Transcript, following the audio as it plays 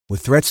With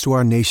threats to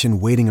our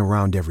nation waiting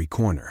around every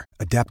corner,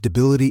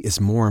 adaptability is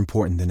more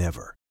important than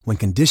ever. When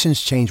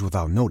conditions change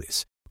without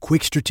notice,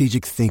 quick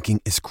strategic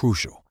thinking is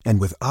crucial.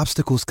 And with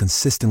obstacles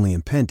consistently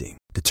impending,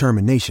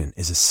 determination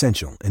is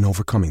essential in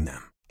overcoming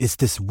them. It's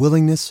this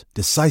willingness,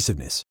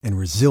 decisiveness, and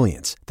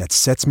resilience that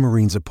sets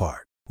Marines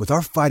apart. With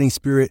our fighting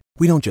spirit,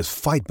 we don't just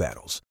fight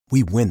battles,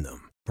 we win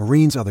them.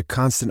 Marines are the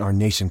constant our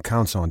nation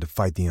counts on to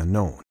fight the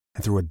unknown.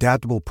 And through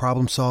adaptable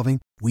problem solving,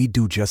 we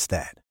do just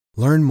that.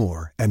 Learn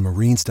more at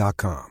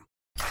marines.com.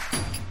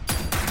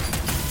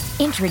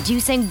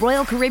 Introducing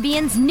Royal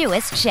Caribbean's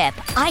newest ship,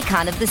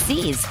 Icon of the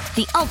Seas,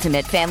 the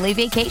ultimate family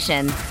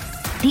vacation.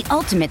 The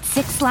ultimate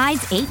 6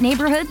 slides, 8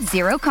 neighborhoods,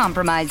 0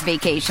 compromise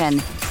vacation.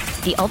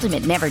 The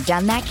ultimate never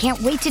done that,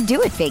 can't wait to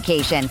do it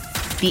vacation.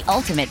 The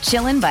ultimate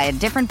chillin' by a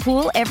different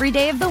pool every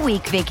day of the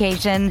week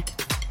vacation.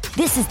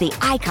 This is the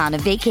Icon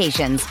of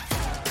vacations.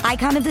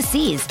 Icon of the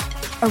Seas,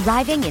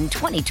 arriving in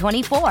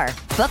 2024.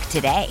 Book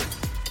today.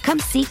 Come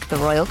seek the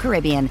Royal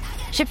Caribbean.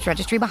 Ships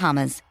Registry,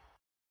 Bahamas.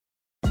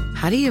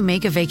 How do you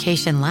make a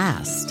vacation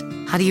last?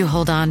 How do you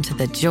hold on to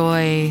the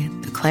joy,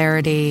 the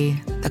clarity,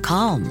 the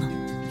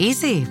calm?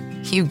 Easy.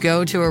 You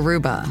go to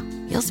Aruba.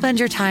 You'll spend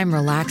your time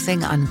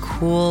relaxing on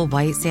cool,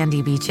 white,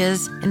 sandy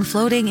beaches and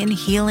floating in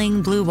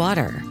healing blue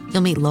water.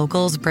 You'll meet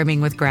locals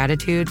brimming with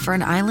gratitude for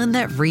an island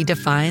that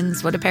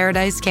redefines what a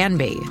paradise can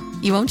be.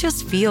 You won't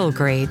just feel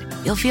great,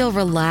 you'll feel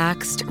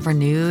relaxed,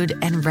 renewed,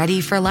 and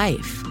ready for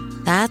life.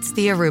 That's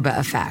the Aruba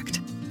effect.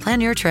 Plan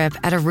your trip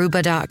at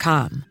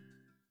Aruba.com.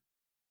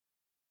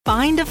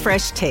 Find a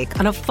fresh take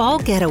on a fall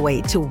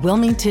getaway to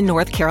Wilmington,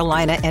 North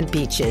Carolina and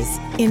beaches.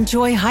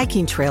 Enjoy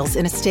hiking trails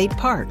in a state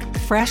park,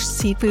 fresh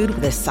seafood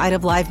with a side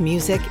of live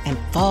music, and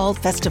fall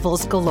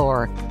festivals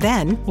galore.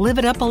 Then live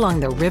it up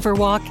along the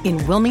Riverwalk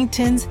in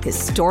Wilmington's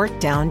historic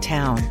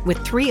downtown.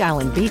 With 3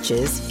 island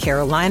beaches,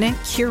 Carolina,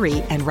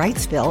 Curie, and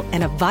Wrightsville,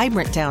 and a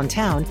vibrant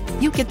downtown,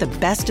 you get the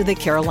best of the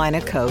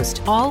Carolina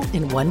coast, all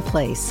in one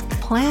place.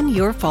 Plan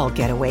your fall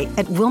getaway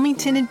at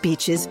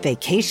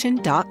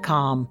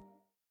WilmingtonandBeachesVacation.com.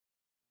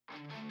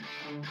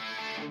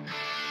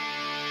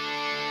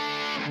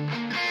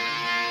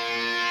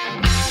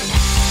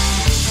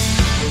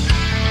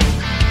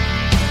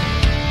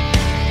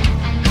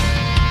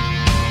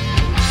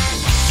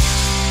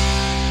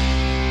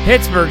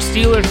 Pittsburgh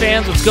Steelers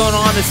fans, what's going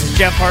on? This is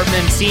Jeff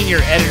Hartman, senior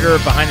editor of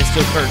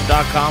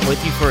BehindTheSteelCurtain.com,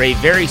 with you for a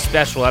very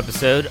special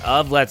episode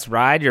of Let's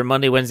Ride, your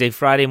Monday, Wednesday,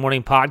 Friday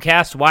morning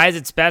podcast. Why is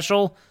it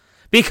special?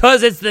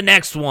 Because it's the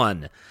next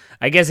one.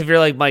 I guess if you're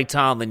like Mike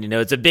Tomlin, you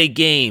know, it's a big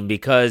game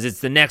because it's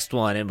the next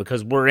one and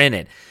because we're in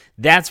it.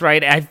 That's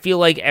right. I feel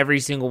like every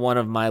single one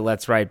of my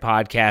Let's Ride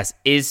podcasts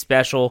is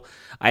special.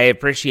 I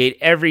appreciate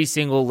every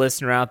single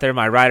listener out there.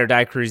 My Ride or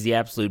Die crew is the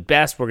absolute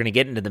best. We're going to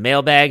get into the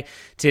mailbag.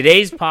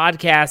 Today's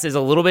podcast is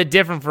a little bit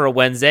different for a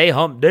Wednesday,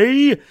 hump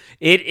day.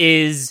 It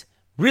is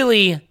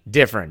really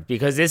different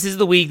because this is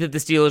the week that the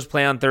Steelers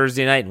play on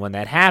Thursday night. And when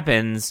that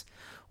happens,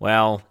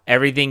 well,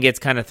 everything gets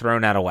kind of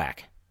thrown out of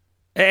whack.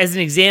 As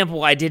an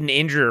example, I did an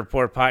injury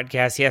report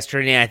podcast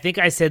yesterday, and I think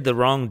I said the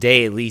wrong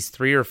day at least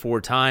 3 or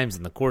 4 times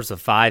in the course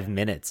of 5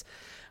 minutes.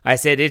 I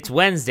said, it's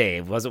Wednesday.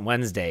 It wasn't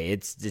Wednesday.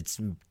 It's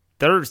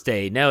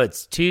Thursday. No,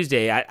 it's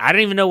Tuesday. I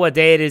don't even know what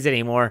day it is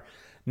anymore.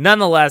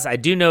 Nonetheless, I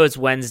do know it's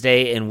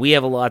Wednesday, and we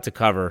have a lot to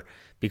cover.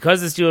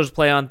 Because the Steelers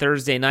play on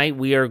Thursday night,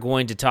 we are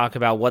going to talk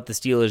about what the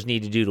Steelers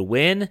need to do to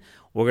win.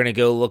 We're going to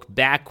go look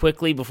back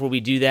quickly before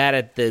we do that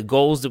at the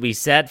goals that we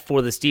set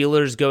for the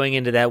Steelers going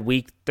into that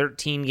Week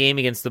 13 game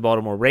against the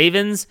Baltimore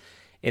Ravens.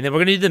 And then we're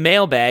going to do the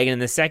mailbag. And in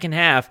the second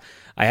half,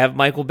 I have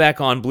Michael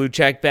Beck on, Blue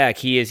Check Beck.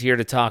 He is here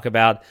to talk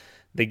about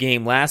the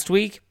game last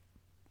week,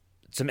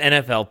 some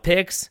NFL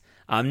picks.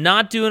 I'm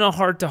not doing a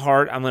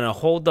heart-to-heart. I'm going to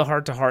hold the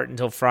heart-to-heart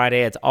until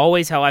Friday. It's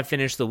always how I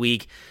finish the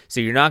week, so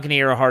you're not going to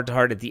hear a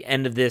heart-to-heart at the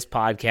end of this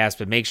podcast,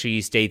 but make sure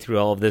you stay through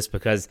all of this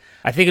because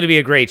I think it'll be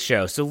a great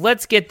show. So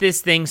let's get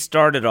this thing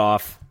started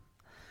off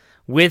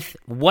with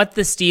what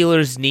the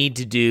Steelers need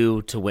to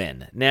do to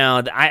win.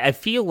 Now, I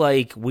feel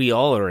like we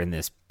all are in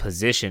this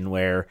position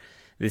where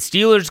the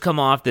Steelers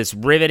come off this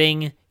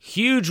riveting,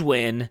 huge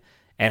win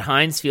at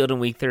Heinz Field in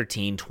Week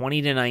 13,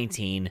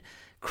 20-19,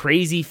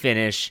 crazy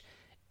finish.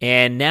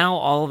 And now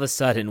all of a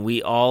sudden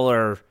we all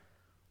are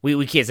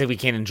we can't say we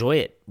can't enjoy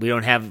it. We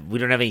don't have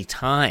any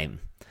time.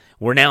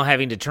 We're now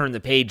having to turn the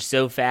page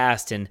so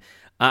fast, and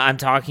I'm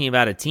talking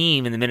about a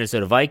team in the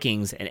Minnesota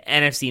Vikings, an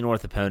NFC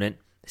North opponent.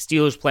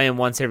 Steelers play them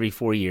once every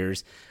 4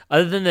 years.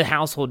 Other than the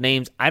household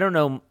names, I don't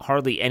know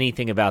hardly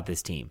anything about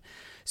this team.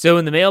 So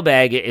in the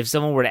mailbag, if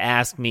someone were to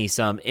ask me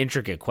some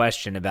intricate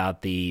question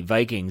about the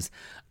Vikings,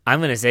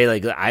 I'm going to say,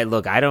 I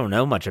don't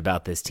know much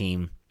about this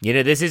team. You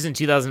know, this isn't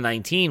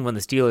 2019 when the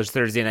Steelers'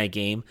 Thursday night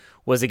game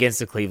was against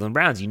the Cleveland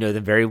Browns. You know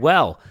them very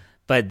well.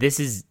 But this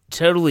is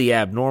totally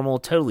abnormal,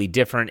 totally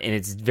different, and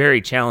it's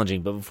very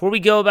challenging. But before we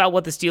go about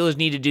what the Steelers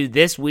need to do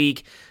this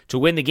week to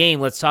win the game,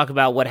 let's talk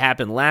about what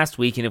happened last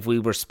week and if we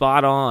were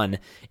spot on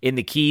in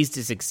the keys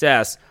to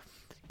success.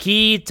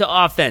 Key to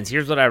offense,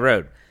 here's what I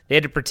wrote. They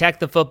had to protect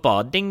the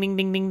football. Ding, ding,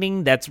 ding, ding,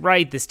 ding. That's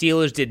right. The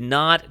Steelers did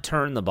not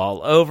turn the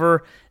ball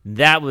over.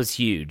 That was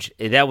huge.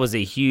 That was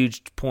a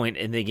huge point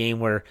in the game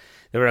where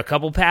there were a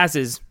couple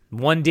passes.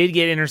 One did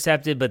get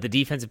intercepted, but the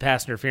defensive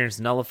pass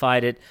interference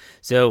nullified it.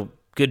 So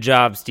good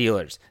job,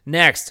 Steelers.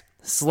 Next,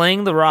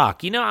 sling the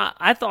rock.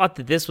 I thought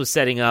that this was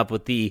setting up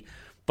with the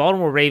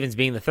Baltimore Ravens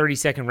being the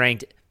 32nd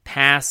ranked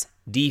pass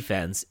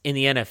defense in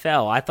the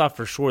NFL. I thought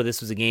for sure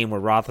this was a game where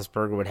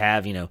Roethlisberger would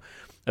have,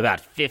 about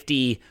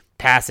 50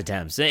 pass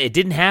attempts. It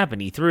didn't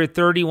happen. He threw it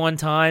 31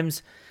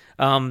 times,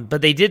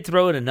 but they did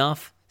throw it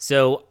enough.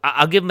 So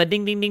I'll give him a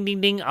ding, ding, ding,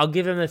 ding, ding. I'll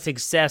give him a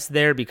success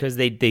there because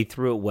they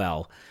threw it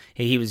well.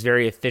 He was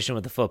very efficient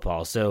with the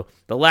football. So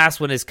the last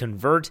one is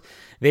convert.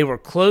 They were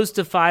close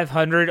to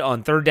 500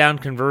 on third down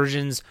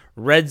conversions.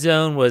 Red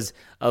zone was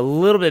a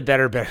little bit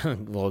better.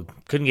 Well,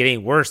 couldn't get any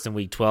worse than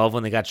week 12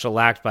 when they got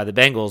shellacked by the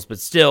Bengals.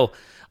 But still,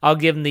 I'll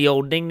give them the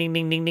old ding, ding,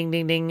 ding, ding, ding,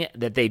 ding, ding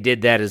that they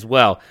did that as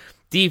well.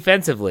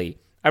 Defensively,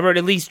 I wrote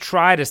at least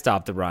try to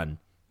stop the run.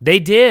 They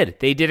did.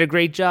 They did a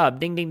great job.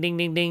 Ding, ding, ding,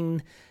 ding,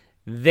 ding.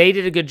 They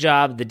did a good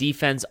job. The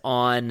defense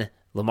on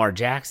Lamar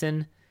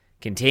Jackson,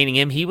 containing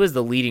him. He was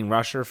the leading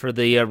rusher for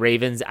the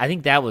Ravens. I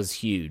think that was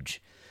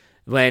huge.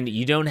 When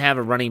you don't have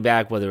a running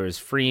back, whether it's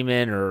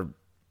Freeman or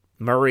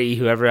Murray,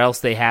 whoever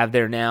else they have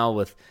there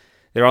now,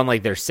 they're on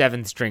like their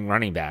 7th string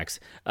running backs.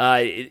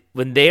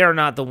 When they are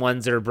not the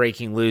ones that are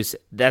breaking loose,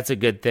 that's a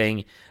good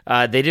thing.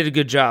 They did a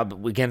good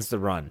job against the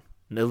run,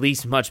 at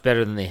least much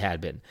better than they had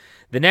been.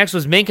 The next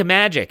was Minkah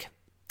Magic.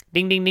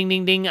 Ding, ding, ding,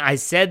 ding, ding. I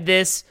said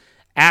this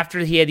after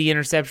he had the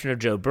interception of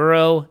Joe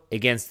Burrow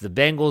against the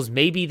Bengals.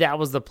 Maybe that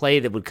was the play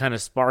that would kind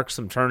of spark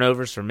some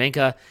turnovers for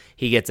Minkah.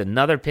 He gets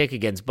another pick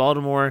against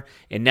Baltimore,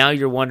 and now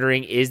you're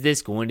wondering, is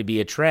this going to be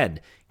a trend?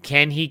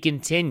 Can he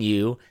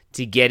continue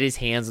to get his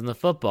hands on the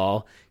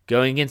football?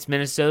 Going against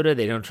Minnesota,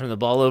 they don't turn the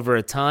ball over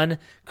a ton.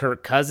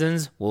 Kirk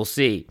Cousins, we'll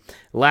see.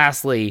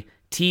 Lastly,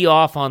 tee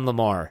off on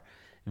Lamar.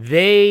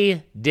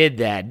 They did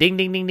that. Ding,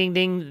 ding, ding, ding,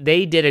 ding.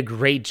 They did a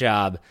great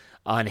job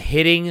on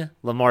hitting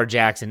Lamar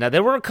Jackson. Now,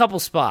 there were a couple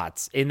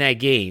spots in that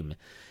game.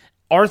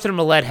 Arthur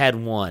Millette had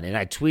one, and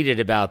I tweeted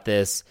about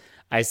this.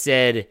 I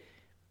said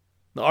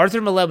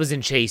Arthur Millette was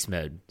in chase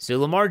mode. So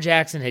Lamar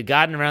Jackson had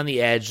gotten around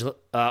the edge.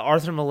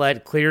 Arthur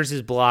Millette clears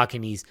his block,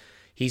 and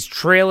he's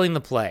trailing the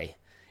play.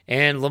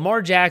 And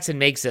Lamar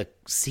Jackson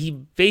he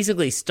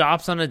basically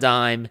stops on a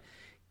dime,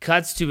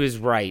 cuts to his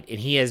right, and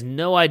he has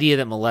no idea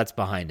that Millette's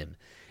behind him.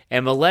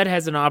 And Millette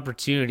has an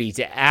opportunity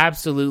to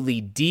absolutely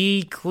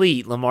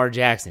decleat Lamar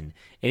Jackson.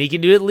 And he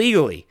can do it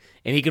legally.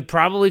 And he could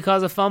probably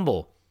cause a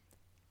fumble.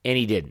 And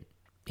he didn't.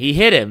 He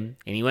hit him,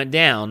 and he went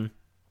down.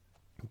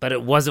 But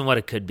it wasn't what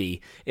it could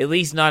be. At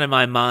least not in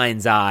my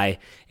mind's eye.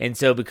 And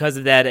so because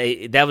of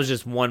that, that was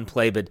just one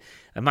play. But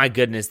my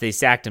goodness, they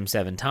sacked him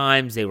 7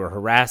 times. They were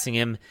harassing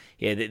him.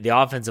 Yeah, the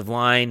offensive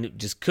line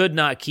just could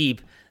not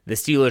keep the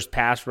Steelers'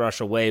 pass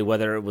rush away,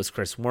 whether it was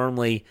Chris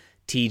Wormley,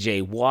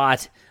 TJ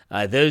Watt.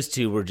 Those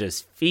two were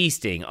just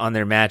feasting on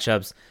their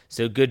matchups.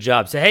 So good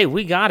job. So, hey,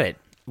 we got it.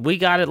 We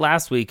got it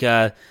last week.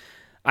 I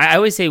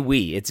always say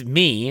we. It's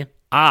me,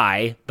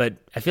 but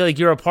I feel like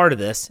you're a part of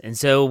this. And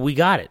so we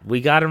got it. We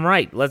got them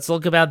right. Let's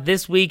look about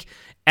this week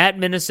at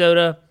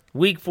Minnesota,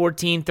 Week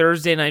 14,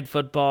 Thursday Night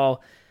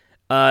Football.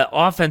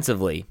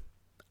 Offensively,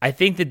 I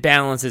think that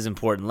balance is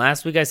important.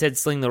 Last week I said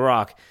sling the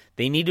rock.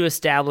 They need to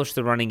establish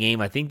the running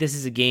game. I think this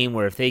is a game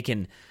where if they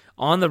can,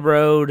 on the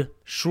road,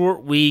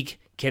 short week,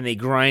 can they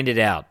grind it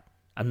out?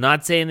 I'm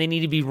not saying they need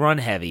to be run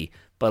heavy,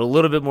 but a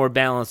little bit more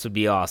balance would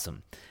be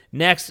awesome.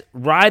 Next,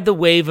 ride the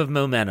wave of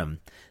momentum.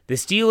 The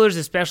Steelers,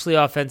 especially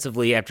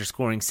offensively, after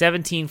scoring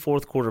 17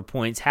 fourth-quarter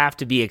points, have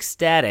to be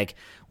ecstatic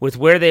with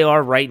where they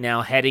are right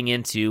now heading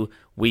into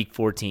Week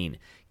 14.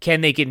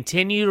 Can they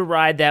continue to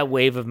ride that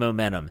wave of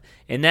momentum?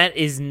 And that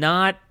is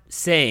not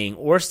saying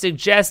or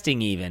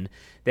suggesting even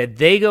that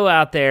they go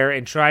out there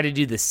and try to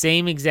do the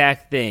same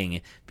exact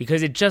thing,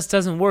 because it just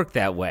doesn't work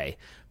that way.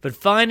 But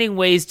finding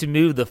ways to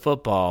move the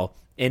football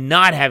and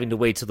not having to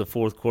wait till the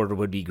fourth quarter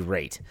would be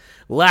great.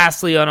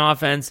 Lastly, on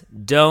offense,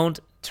 don't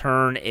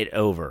turn it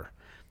over.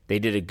 They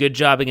did a good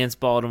job against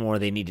Baltimore.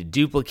 They need to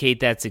duplicate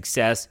that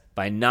success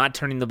by not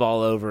turning the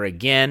ball over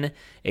again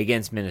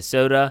against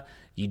Minnesota.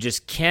 You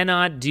just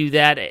cannot do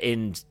that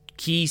in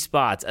key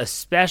spots,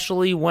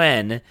 especially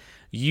when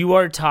you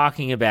are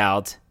talking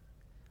about,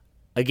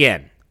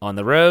 again, on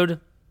the road,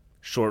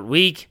 short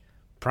week,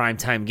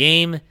 primetime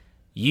game.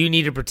 You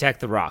need to protect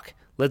the rock.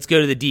 Let's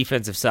go to the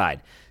defensive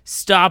side.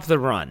 Stop the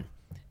run.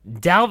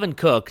 Dalvin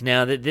Cook,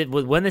 now,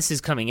 when this is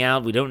coming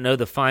out, we don't know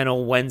the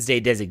final Wednesday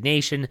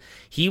designation.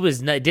 He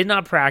did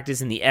not practice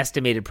in the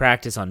estimated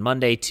practice on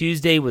Monday.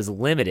 Tuesday was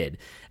limited.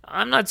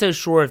 I'm not so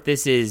sure if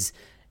this is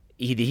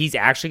he's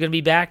actually going to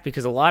be back,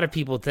 because a lot of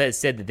people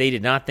said that they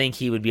did not think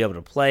he would be able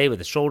to play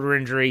with a shoulder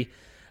injury.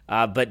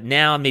 But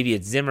now maybe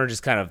it's Zimmer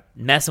just kind of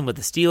messing with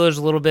the Steelers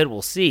a little bit.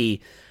 We'll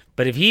see.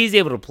 But if he's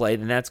able to play,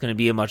 then that's going to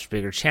be a much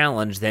bigger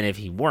challenge than if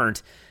he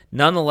weren't.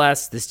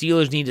 Nonetheless, the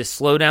Steelers need to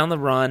slow down the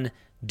run,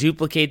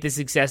 duplicate the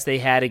success they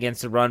had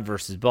against the run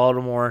versus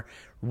Baltimore,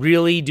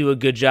 really do a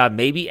good job.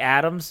 Maybe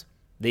Adams,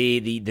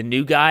 the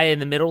new guy in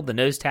the middle, the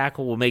nose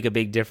tackle, will make a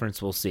big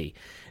difference. We'll see.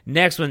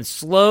 Next one,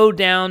 slow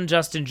down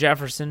Justin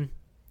Jefferson.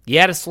 You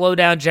got to slow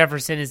down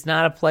Jefferson. It's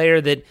not a player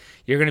that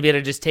you're going to be able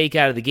to just take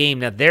out of the game.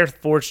 Now, they're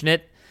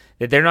fortunate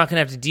that they're not going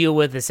to have to deal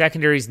with. The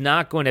secondary's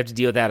not going to have to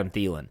deal with Adam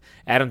Thielen.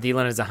 Adam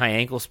Thielen has a high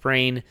ankle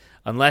sprain.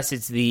 Unless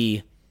it's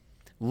the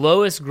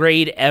lowest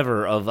grade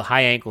ever of a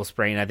high ankle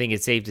sprain, I think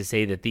it's safe to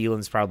say that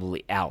Thielen's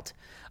probably out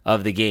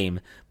of the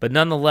game. But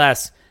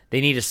nonetheless, they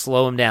need to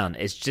slow him down.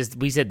 It's just,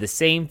 we said the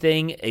same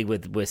thing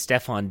with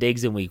Stephon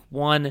Diggs in week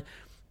 1.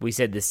 We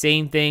said the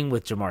same thing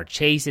with Jamar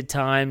Chase at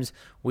times.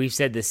 We've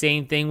said the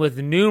same thing with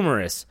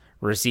numerous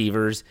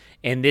receivers,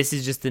 and this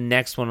is just the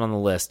next one on the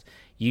list.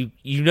 You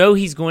know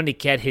he's going to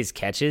get his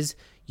catches.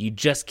 You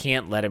just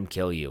can't let him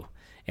kill you.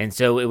 And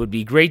so it would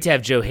be great to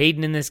have Joe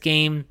Hayden in this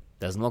game.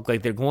 Doesn't look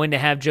like they're going to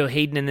have Joe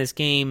Hayden in this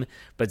game,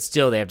 but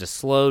still they have to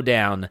slow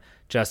down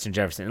Justin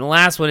Jefferson. And the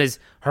last one is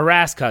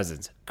harass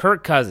Cousins.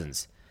 Kirk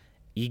Cousins.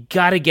 You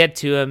got to get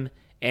to him,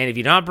 and if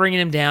you're not bringing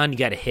him down, you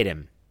got to hit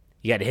him.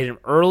 You got to hit him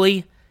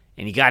early,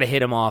 and you got to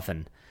hit him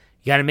often.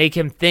 You got to make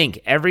him think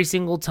every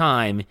single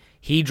time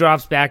he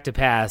drops back to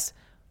pass,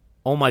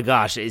 oh my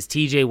gosh, is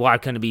TJ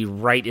Watt going to be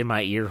right in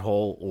my ear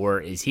hole, or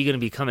is he going to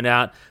be coming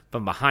out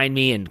from behind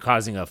me and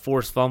causing a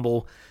forced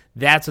fumble?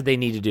 That's what they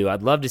need to do.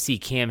 I'd love to see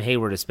Cam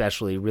Hayward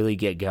especially really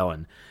get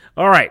going.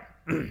 All right,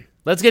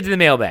 let's get to the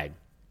mailbag.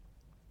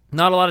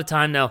 Not a lot of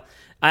time now.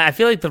 I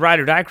feel like the Ride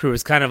or Die crew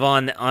is kind of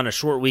on a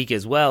short week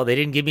as well. They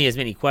didn't give me as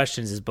many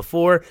questions as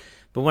before,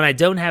 but when I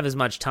don't have as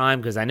much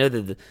time, because I know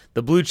that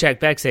the Blue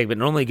Check Beck segment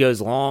normally goes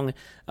long,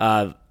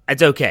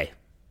 it's okay.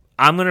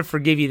 I'm going to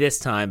forgive you this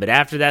time, but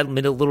after that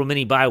little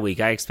mini bye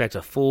week, I expect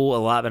a full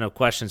allotment of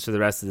questions for the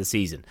rest of the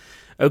season.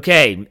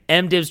 Okay,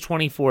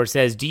 MDivs24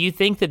 says, do you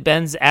think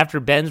that after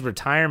Ben's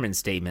retirement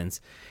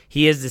statements,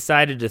 he has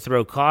decided to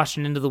throw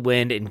caution into the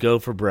wind and go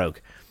for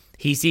broke?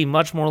 He seemed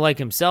much more like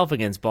himself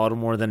against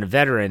Baltimore than a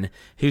veteran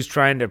who's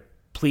trying to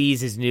please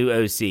his new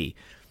OC.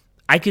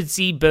 I could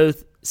see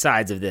both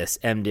sides of this,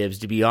 MDivs,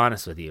 to be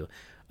honest with you.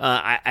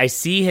 I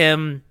see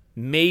him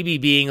maybe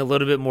being a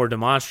little bit more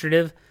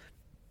demonstrative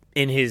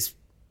in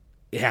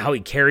how he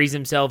carries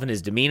himself and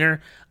his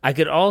demeanor. I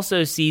could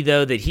also see,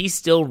 though, that he's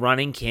still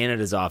running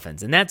Canada's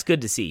offense, and that's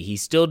good to see.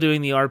 He's still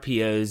doing the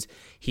RPOs.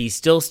 He's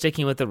still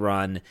sticking with the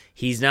run.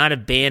 He's not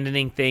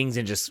abandoning things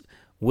and just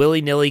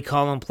willy-nilly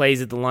calling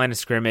plays at the line of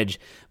scrimmage.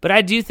 But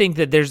I do think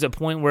that there's a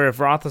point where if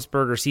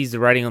Roethlisberger sees the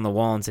writing on the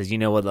wall and says, you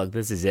know what, look,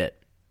 this is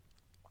it.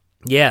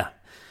 Yeah,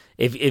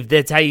 if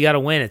that's how you got to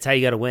win, it's how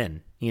you got to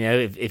win. You know,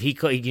 if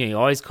he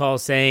always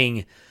calls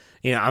saying,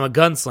 I'm a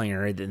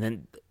gunslinger, and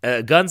then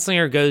a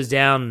gunslinger goes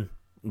down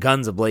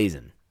guns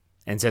a-blazing.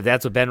 And so if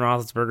that's what Ben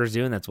Roethlisberger's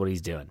doing, that's what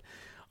he's doing.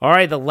 All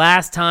right, the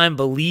last time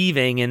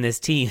believing in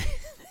this team,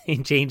 he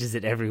changes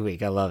it every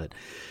week. I love it.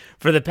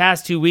 For the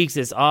past 2 weeks,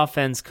 this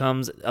offense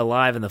comes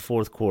alive in the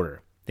fourth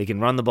quarter. They can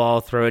run the ball,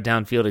 throw it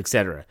downfield,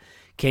 etc.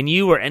 Can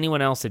you or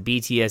anyone else at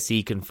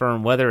BTSC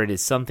confirm whether it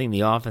is something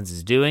the offense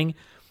is doing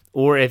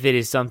or if it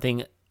is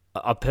something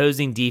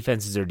opposing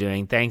defenses are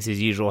doing? Thanks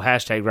as usual.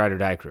 Hashtag Ride or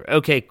Die Crew.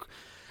 Okay,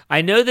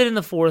 I know that in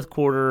the fourth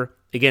quarter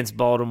against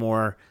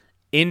Baltimore,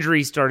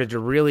 injuries started to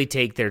really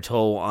take their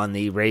toll on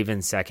the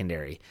Ravens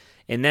secondary.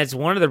 And that's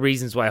one of the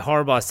reasons why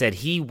Harbaugh said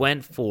he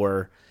went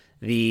for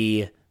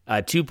the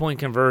 2-point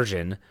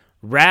conversion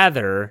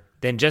rather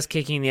than just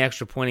kicking the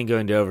extra point and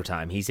going to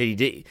overtime. He said he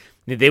did.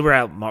 They were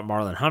out.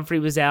 Marlon Humphrey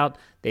was out.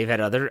 They've had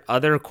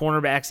other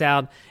cornerbacks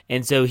out.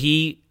 And so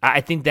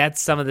I think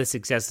that's some of the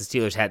success the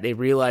Steelers had. They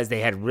realized they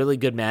had really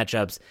good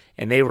matchups,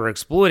 and they were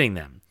exploiting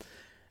them.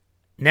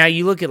 Now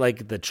you look at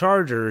like the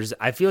Chargers.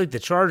 I feel like the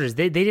Chargers,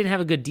 they didn't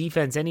have a good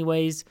defense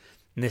anyways.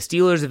 And the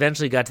Steelers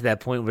eventually got to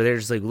that point where they're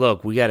just like,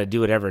 look, we got to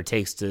do whatever it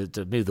takes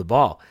to move the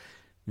ball.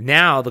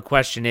 Now the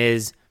question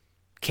is,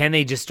 can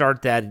they just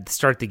start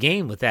the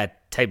game with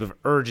that type of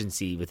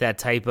urgency, with that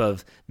type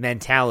of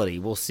mentality?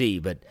 We'll see,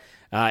 but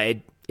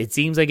it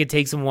seems like it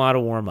takes them a while to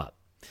warm up.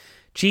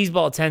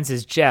 Cheeseball 10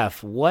 says,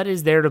 Jeff, what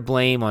is there to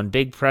blame on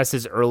Big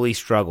Press's early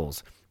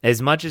struggles?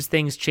 As much as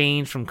things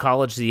change from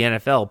college to the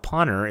NFL,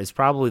 punter is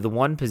probably the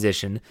one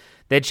position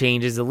that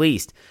changes the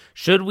least.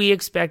 Should we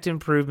expect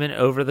improvement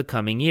over the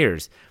coming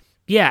years?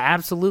 Yeah,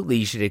 absolutely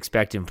you should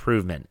expect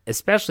improvement,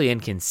 especially in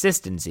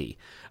consistency.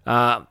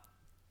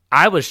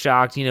 I was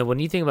shocked, when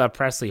you think about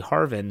Presley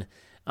Harvin,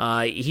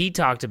 he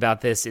talked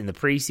about this in the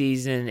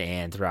preseason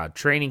and throughout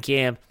training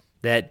camp,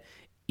 that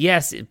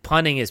yes,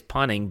 punting is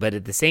punting, but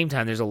at the same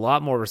time, there's a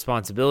lot more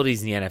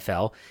responsibilities in the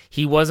NFL.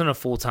 He wasn't a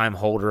full-time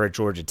holder at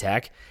Georgia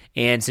Tech,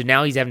 and so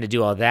now he's having to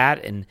do all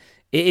that, and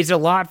it's a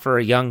lot for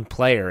a young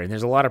player, and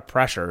there's a lot of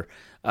pressure.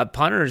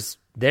 Punters,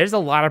 there's a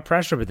lot of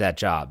pressure with that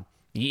job.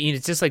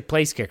 It's just like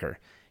place kicker.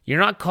 You're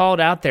not called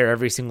out there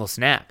every single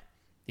snap.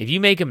 If you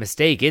make a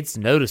mistake, it's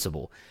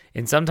noticeable.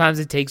 And sometimes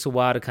it takes a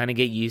while to kind of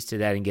get used to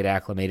that and get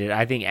acclimated.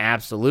 I think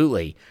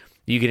absolutely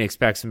you can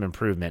expect some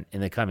improvement in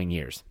the coming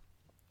years.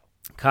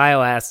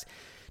 Kyle asks,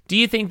 do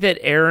you think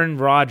the Aaron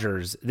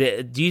Rodgers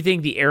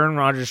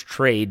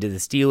trade to the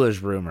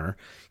Steelers rumor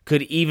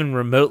could even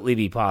remotely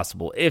be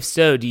possible? If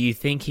so, do you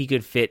think he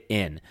could fit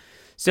in?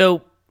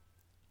 So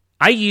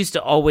I used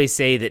to always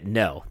say that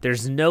no,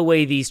 there's no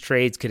way these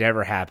trades could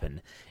ever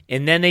happen.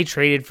 And then they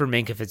traded for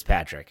Minkah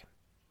Fitzpatrick.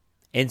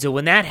 And so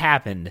when that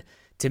happened,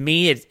 to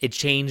me, it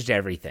changed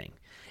everything.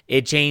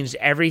 It changed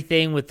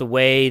everything with the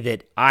way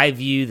that I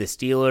view the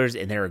Steelers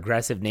and their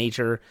aggressive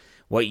nature,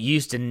 what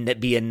used to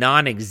be a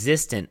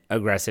non-existent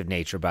aggressive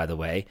nature, by the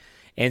way.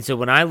 And so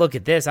when I look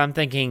at this, I'm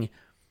thinking,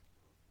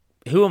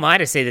 who am I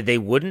to say that they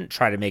wouldn't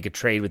try to make a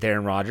trade with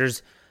Aaron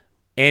Rodgers?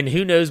 And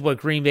who knows what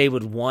Green Bay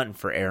would want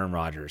for Aaron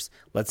Rodgers?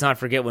 Let's not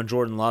forget when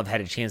Jordan Love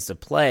had a chance to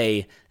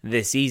play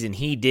this season,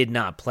 he did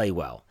not play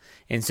well.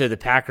 And so the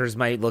Packers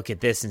might look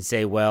at this and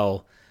say,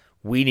 well,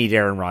 we need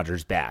Aaron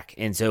Rodgers back.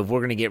 And so if we're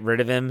going to get rid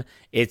of him,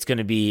 it's going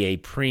to be a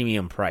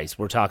premium price.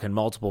 We're talking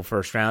multiple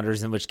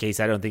first-rounders, in which case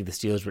I don't think the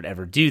Steelers would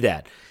ever do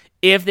that.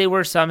 If they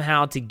were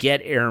somehow to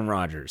get Aaron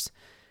Rodgers,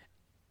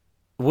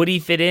 would he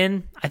fit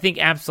in? I think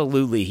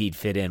absolutely he'd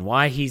fit in.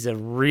 Why? He's a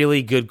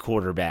really good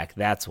quarterback.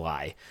 That's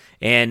why.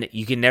 And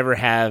you can never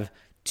have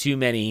too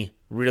many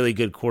really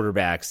good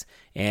quarterbacks.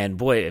 And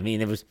boy, I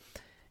mean, you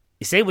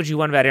say what you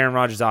want about Aaron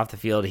Rodgers off the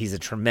field, he's a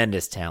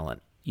tremendous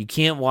talent. You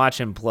can't watch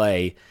him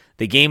play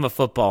the game of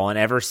football and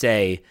ever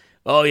say,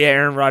 oh yeah,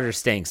 Aaron Rodgers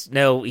stinks.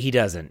 No, he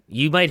doesn't.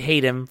 You might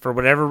hate him for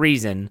whatever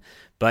reason,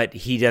 but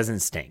he doesn't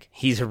stink.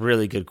 He's a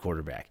really good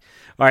quarterback.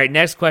 All right,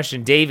 next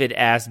question. David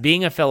asked,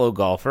 being a fellow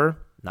golfer,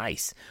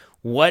 nice,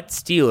 what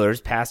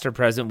Steelers, past or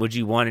present, would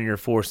you want in your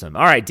foursome?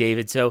 All right,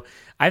 David. So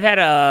I've had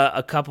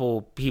a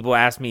couple people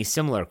ask me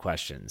similar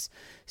questions.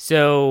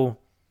 So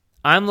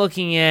I'm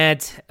looking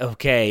at,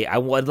 okay, I'd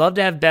love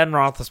to have Ben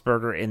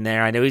Roethlisberger in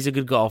there. I know he's a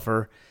good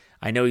golfer.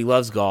 I know he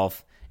loves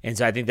golf. And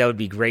so I think that would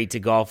be great to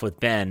golf with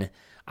Ben.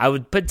 I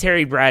would put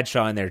Terry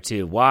Bradshaw in there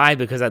too. Why?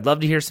 Because I'd love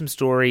to hear some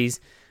stories.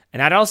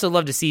 And I'd also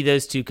love to see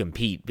those two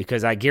compete,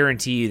 because I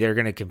guarantee you they're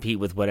going to compete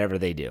with whatever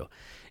they do.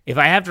 If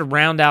I have to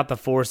round out the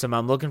foursome,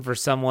 I'm looking for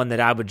someone that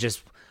I would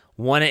just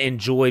want to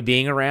enjoy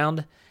being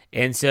around.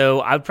 And so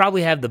I'd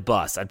probably have the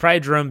bus. I'd probably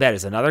Jerome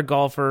Bettis, another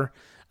golfer,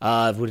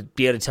 would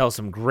be able to tell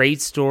some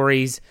great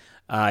stories.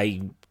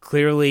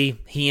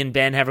 Clearly, he and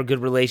Ben have a good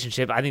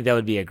relationship. I think that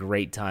would be a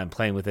great time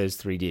playing with those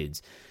three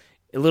dudes.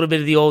 A little bit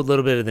of the old, a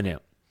little bit of the new.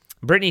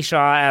 Brittany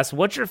Shaw asks,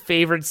 what's your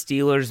favorite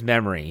Steelers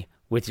memory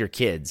with your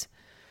kids?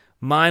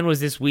 Mine was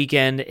this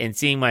weekend and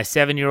seeing my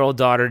 7-year-old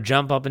daughter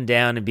jump up and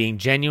down and being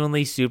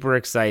genuinely super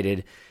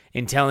excited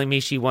and telling me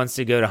she wants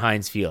to go to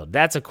Heinz Field.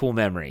 That's a cool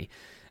memory.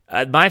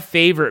 My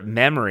favorite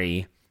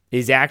memory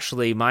is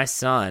actually my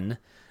son.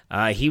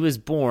 He was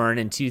born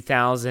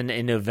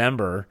in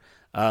November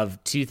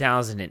of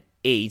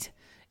 2008,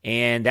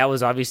 and that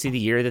was obviously the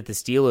year that the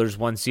Steelers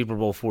won Super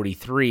Bowl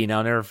 43, and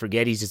I'll never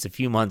forget, he's just a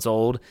few months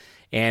old.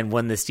 And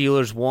when the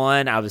Steelers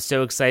won, I was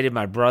so excited.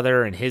 My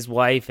brother and his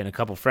wife and a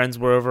couple friends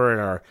were over at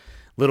our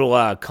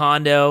little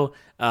condo.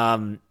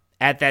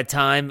 At that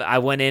time, I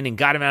went in and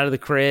got him out of the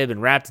crib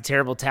and wrapped a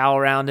terrible towel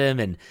around him,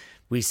 and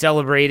we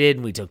celebrated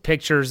and we took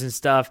pictures and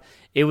stuff.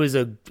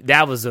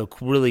 That was a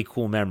really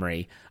cool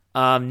memory.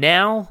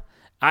 Now,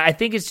 I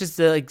think it's just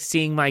like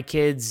seeing my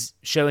kids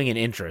showing an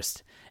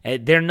interest.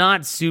 They're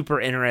not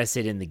super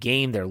interested in the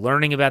game. They're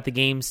learning about the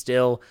game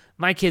still.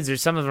 My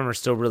kids, some of them are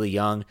still really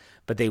young,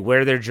 but they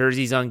wear their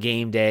jerseys on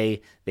game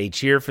day. They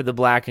cheer for the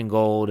black and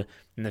gold.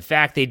 And the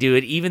fact they do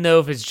it, even though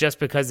if it's just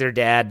because their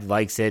dad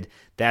likes it,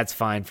 that's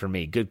fine for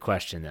me. Good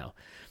question, though.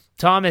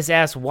 Thomas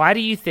asks, who do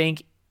you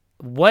think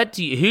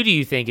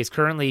is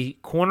currently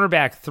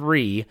cornerback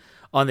 3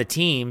 on the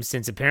team,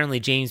 since apparently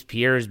James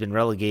Pierre has been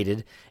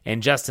relegated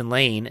and Justin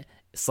Lane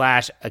 /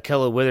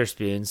 Ahkello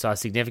Witherspoon saw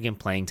significant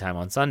playing time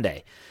on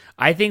Sunday?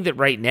 I think that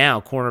right now,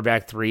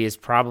 cornerback 3 is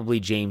probably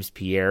James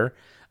Pierre.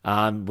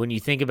 When you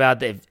think about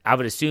that, I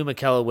would assume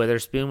Ahkello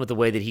Witherspoon, with the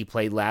way that he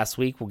played last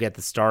week, will get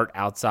the start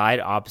outside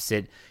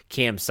opposite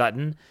Cam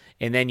Sutton.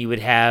 And then you would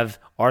have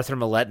Arthur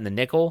Millette in the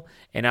nickel.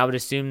 And I would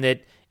assume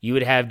that you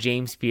would have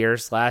James Pierre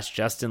 /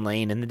 Justin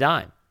Lane in the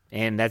dime.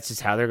 And that's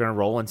just how they're going to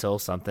roll until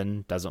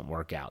something doesn't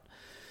work out.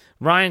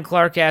 Ryan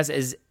Clark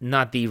as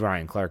not the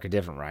Ryan Clark, a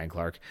different Ryan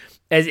Clark.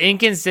 As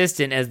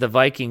inconsistent as the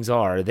Vikings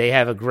are, they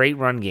have a great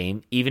run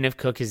game, even if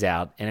Cook is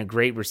out, and a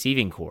great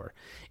receiving core.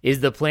 Is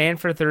the plan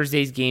for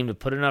Thursday's game to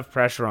put enough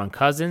pressure on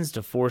Cousins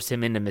to force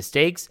him into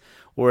mistakes,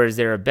 or is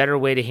there a better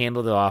way to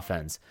handle the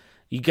offense?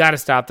 You got to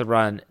stop the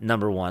run,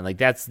 number one. Like,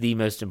 that's the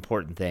most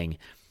important thing.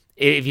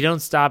 If you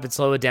don't stop it,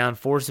 slow it down,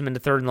 force him into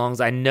third and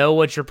longs. I know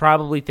what you're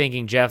probably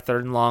thinking, Jeff,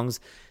 third and longs.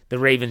 The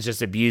Ravens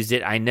just abused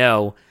it. I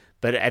know.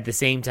 But at the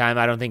same time,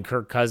 I don't think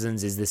Kirk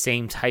Cousins is the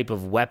same type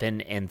of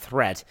weapon and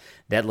threat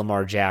that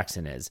Lamar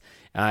Jackson is.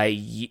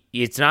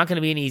 It's not going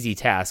to be an easy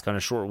task on a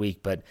short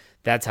week, but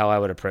that's how I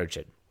would approach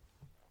it.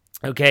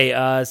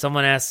 Okay,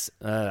 someone asks,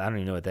 I don't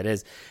even know what that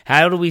is.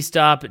 How do we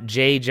stop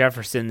Jay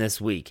Jefferson this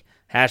week?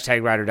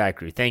 Hashtag Ride or Die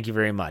Crew. Thank you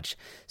very much.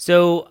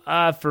 So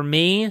for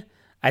me,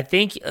 I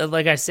think,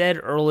 like I said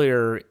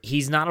earlier,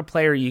 he's not a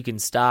player you can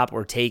stop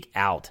or take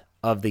out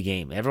of the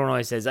game. Everyone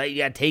always says, oh, you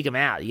got to take him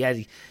out. You got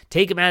to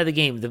take him out of the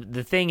game.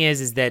 The thing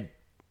is that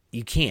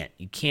you can't.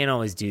 You can't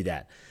always do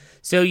that.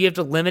 So you have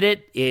to limit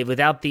it.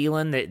 Without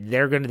Thielen, that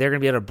they're going to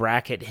be able to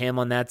bracket him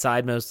on that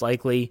side most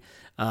likely.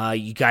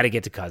 You got to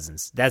get to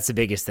Cousins. That's the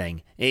biggest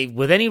thing.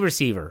 With any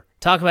receiver,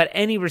 talk about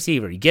any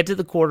receiver. You get to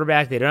the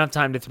quarterback, they don't have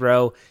time to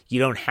throw. You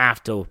don't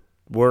have to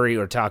worry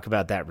or talk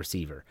about that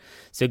receiver.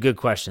 So good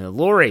question.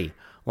 Lori,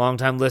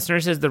 longtime listener,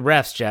 says the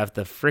refs, Jeff,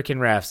 the freaking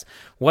refs.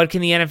 What can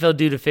the NFL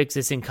do to fix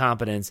this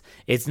incompetence?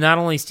 It's not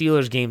only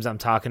Steelers games I'm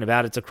talking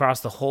about, it's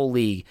across the whole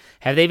league.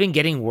 Have they been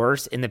getting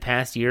worse in the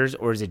past years,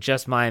 or is it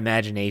just my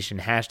imagination?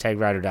 Hashtag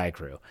Ride or Die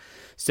Crew.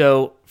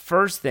 So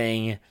first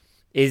thing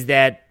is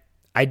that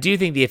I do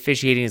think the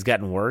officiating has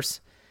gotten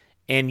worse.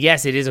 And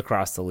yes, it is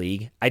across the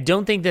league. I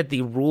don't think that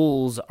the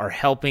rules are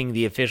helping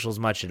the officials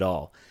much at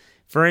all.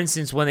 For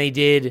instance, when they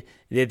did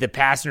the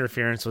pass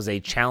interference was a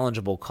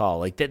challengeable call,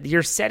 like that,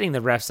 you're setting the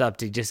refs up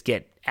to just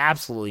get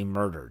absolutely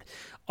murdered.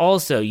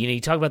 Also,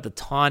 you talk about the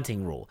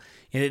taunting rule.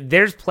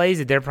 There's plays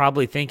that they're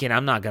probably thinking,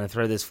 I'm not going to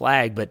throw this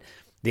flag, but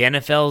the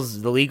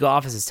league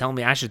office is telling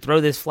me I should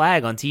throw this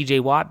flag on TJ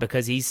Watt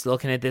because he's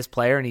looking at this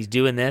player and he's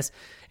doing this,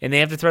 and they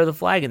have to throw the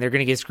flag, and they're going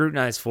to get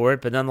scrutinized for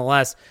it. But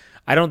nonetheless,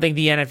 I don't think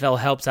the NFL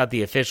helps out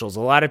the officials. A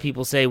lot of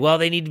people say, well,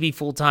 they need to be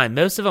full-time.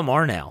 Most of them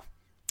are now.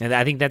 And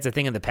I think that's a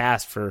thing in the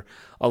past for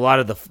a lot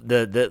of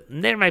the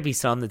there might be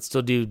some that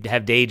still do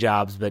have day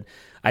jobs, but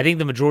I think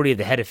the majority of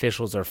the head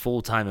officials are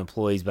full-time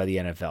employees by the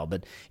NFL.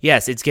 But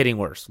yes, it's getting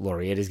worse,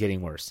 Lori. It is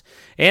getting worse.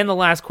 And the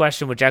last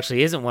question, which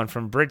actually isn't one,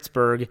 from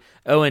Britsburg,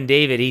 Owen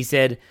David, he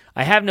said,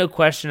 I have no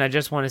question. I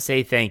just want to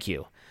say thank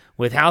you.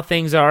 With how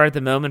things are at the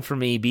moment for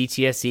me,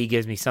 BTSC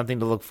gives me something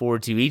to look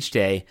forward to each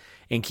day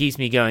and keeps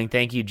me going.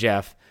 Thank you,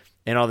 Jeff,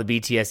 and all the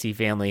BTSC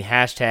family.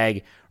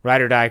 Hashtag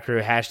Ride or Die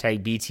Crew,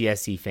 hashtag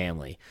BTSC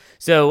family.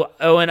 So,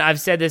 Owen, I've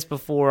said this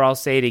before. I'll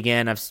say it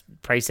again. I've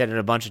probably said it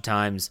a bunch of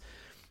times,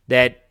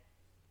 that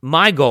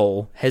my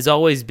goal has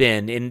always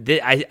been, and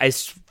I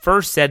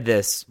first said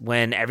this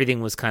when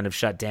everything was kind of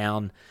shut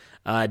down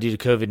due to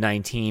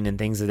COVID-19 and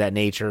things of that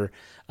nature,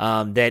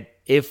 that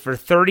if for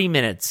 30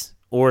 minutes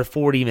or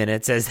 40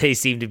 minutes, as they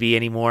seem to be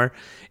anymore,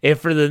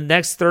 if for the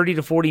next 30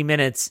 to 40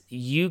 minutes,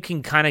 you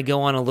can kind of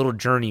go on a little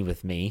journey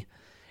with me,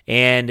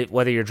 and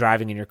whether you're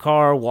driving in your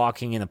car,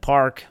 walking in the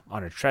park,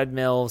 on a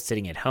treadmill,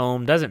 sitting at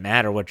home, doesn't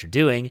matter what you're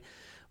doing.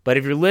 But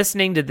if you're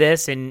listening to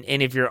this and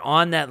if you're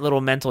on that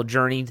little mental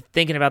journey,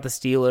 thinking about the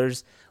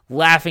Steelers,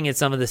 laughing at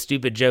some of the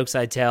stupid jokes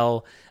I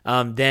tell,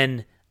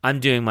 then I'm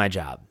doing my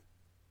job.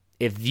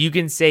 If you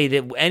can say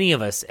that any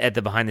of us at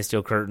the Behind the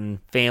Steel Curtain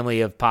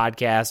family of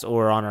podcasts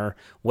or on our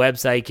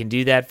website can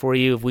do that for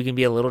you, if we can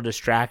be a little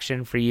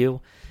distraction for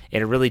you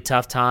at a really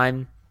tough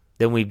time,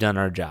 then we've done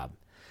our job.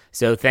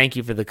 So thank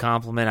you for the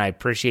compliment. I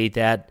appreciate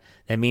that.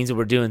 That means that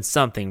we're doing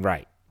something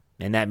right,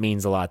 and that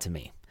means a lot to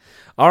me.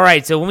 All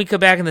right, so when we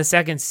come back in the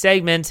second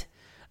segment,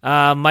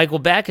 Michael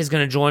Beck is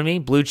going to join me,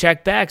 Blue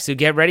Check Beck. So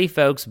get ready,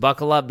 folks.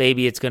 Buckle up,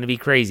 baby. It's going to be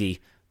crazy,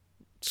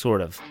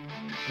 sort of.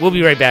 We'll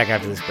be right back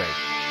after this break.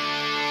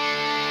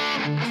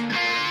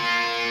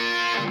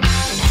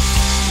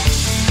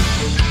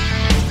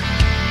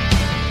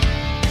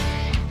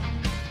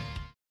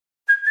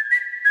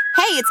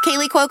 Hey, it's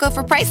Kaylee Cuoco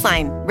for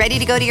Priceline. Ready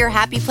to go to your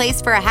happy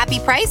place for a happy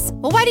price?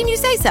 Well, why didn't you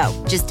say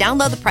so? Just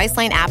download the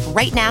Priceline app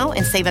right now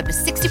and save up to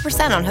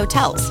 60% on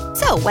hotels.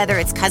 So whether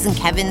it's Cousin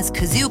Kevin's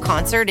Kazoo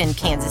Concert in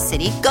Kansas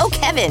City, go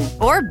Kevin,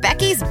 or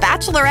Becky's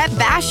Bachelorette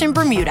Bash in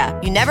Bermuda,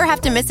 you never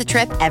have to miss a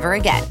trip ever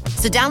again.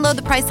 So download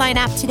the Priceline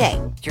app today.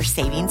 Your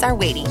savings are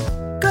waiting.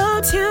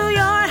 Go to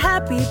your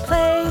happy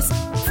place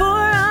for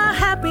a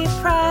happy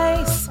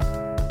price.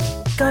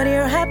 Go to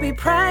your happy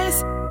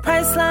price,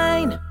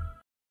 Priceline.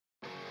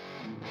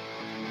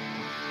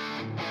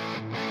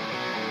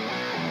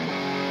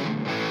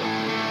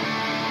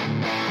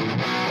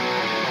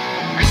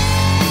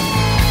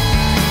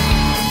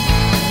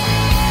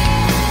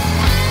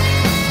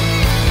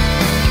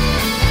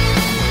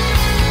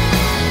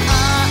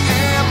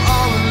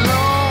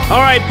 All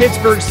right,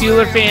 Pittsburgh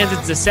Steelers fans,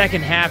 it's the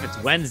second half. It's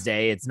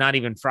Wednesday. It's not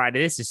even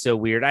Friday. This is so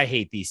weird. I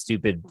hate these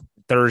stupid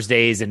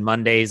Thursdays and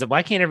Mondays.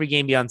 Why can't every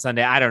game be on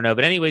Sunday? I don't know.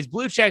 But anyways,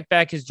 Blue Check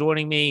Beck is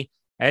joining me,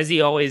 as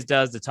he always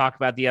does, to talk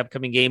about the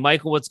upcoming game.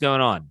 Michael, what's going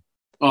on?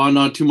 Oh,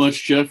 not too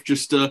much, Jeff.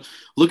 Just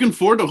looking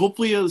forward to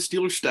hopefully the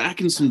Steelers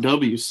stacking some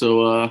W's.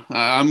 So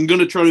I'm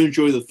going to try to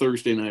enjoy the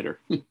Thursday nighter.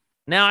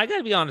 Now, I got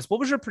to be honest. What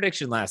was your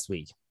prediction last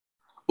week?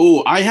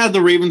 Oh, I had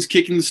the Ravens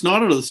kicking the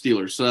snot out of the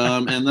Steelers,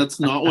 and that's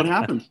not what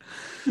happened.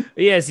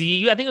 Yes, I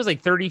think it was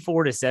like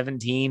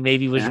 34-17,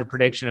 maybe was your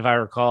prediction, if I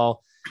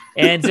recall.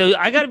 And so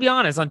I got to be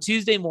honest, on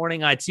Tuesday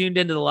morning, I tuned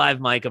into the live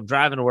mic. I'm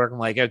driving to work. I'm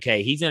like,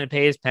 okay, he's going to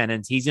pay his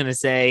penance. He's going to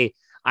say,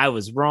 I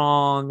was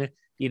wrong.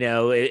 You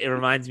know, it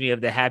reminds me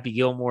of the Happy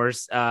Gilmore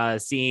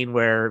scene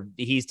where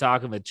he's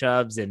talking with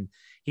Chubbs and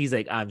he's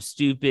like, I'm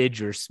stupid.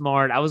 You're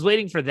smart. I was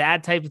waiting for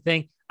that type of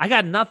thing. I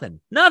got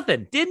nothing.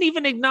 Didn't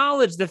even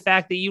acknowledge the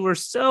fact that you were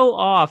so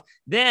off.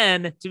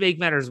 Then, to make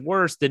matters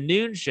worse, the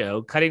noon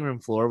show, Cutting Room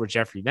Floor, with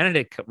Jeffrey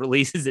Benedict,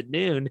 releases at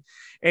noon,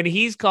 and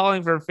he's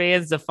calling for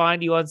fans to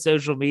find you on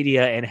social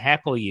media and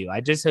heckle you. I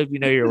just hope you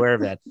know you're aware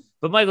of that.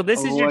 But, Michael,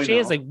 this is your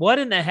chance. Like, what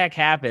in the heck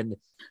happened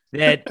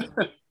that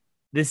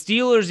The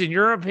Steelers, in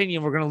your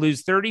opinion, were going to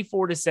lose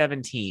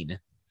 34-17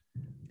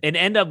 and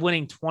end up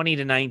winning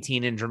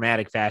 20-19 in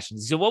dramatic fashion.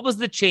 So what was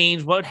the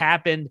change? What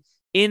happened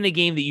in the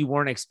game that you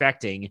weren't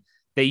expecting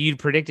that you'd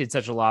predicted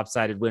such a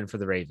lopsided win for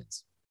the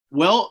Ravens?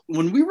 Well,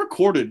 when we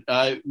recorded,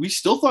 we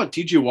still thought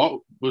TJ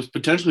Watt was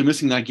potentially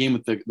missing that game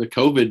with the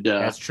COVID.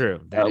 That's true.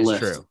 That is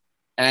true.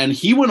 And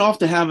he went off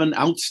to have an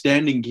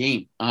outstanding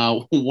game.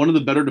 One of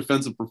the better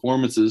defensive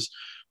performances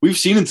we've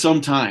seen in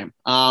some time.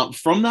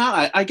 From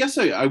that, I guess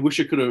I wish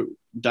I could have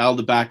dialed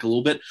it back a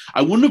little bit.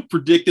 I wouldn't have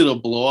predicted a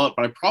blowout,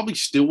 but I probably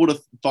still would have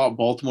thought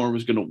Baltimore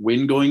was going to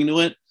win going into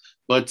it.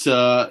 But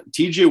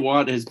TJ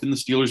Watt has been the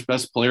Steelers'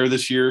 best player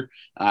this year,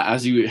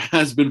 as he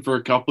has been for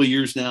a couple of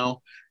years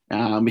now.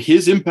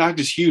 His impact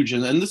is huge.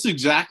 And this is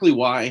exactly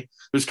why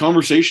there's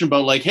conversation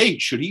about like, hey,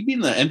 should he be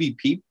in the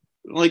MVP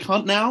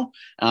hunt now?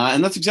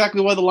 And that's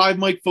exactly why the live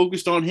mic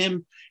focused on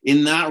him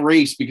in that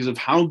race, because of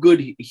how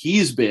good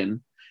he's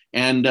been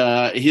and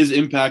his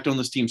impact on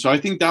this team. So I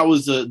think that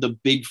was the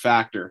big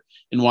factor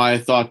in why I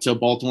thought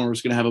Baltimore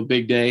was going to have a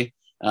big day.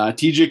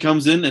 TJ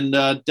comes in and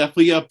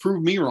definitely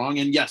proved me wrong.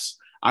 And yes,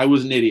 I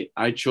was an idiot.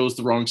 I chose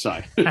the wrong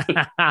side.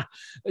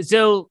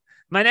 So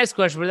my next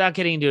question, without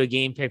getting into a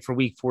game pick for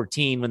week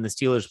 14, when the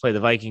Steelers play the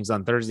Vikings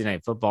on Thursday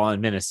Night Football in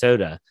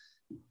Minnesota,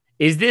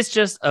 is this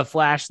just a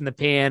flash in the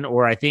pan,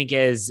 or I think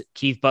as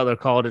Keith Butler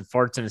called it,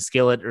 farts in a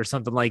skillet or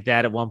something like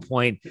that at one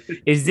point?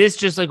 Is this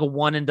just like a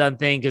one and done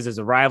thing because it's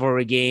a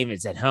rivalry game,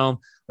 it's at home?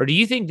 Or do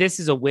you think this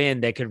is a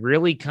win that could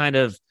really kind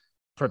of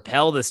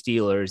propel the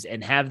Steelers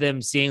and have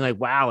them seeing like,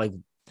 wow, like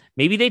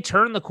maybe they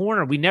turn the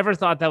corner? We never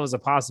thought that was a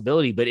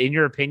possibility, but in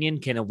your opinion,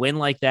 can a win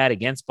like that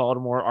against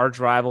Baltimore, arch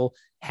rival,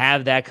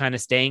 have that kind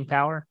of staying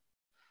power?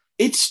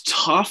 It's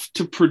tough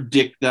to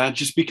predict that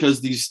just because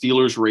these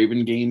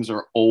Steelers-Raven games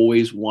are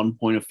always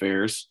one-point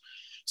affairs.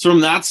 So in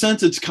that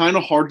sense, it's kind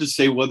of hard to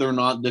say whether or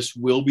not this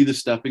will be the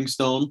stepping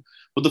stone.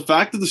 But the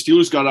fact that the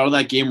Steelers got out of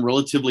that game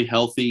relatively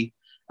healthy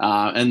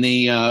and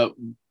they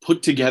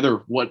put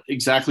together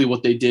exactly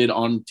what they did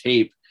on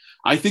tape,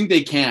 I think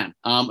they can,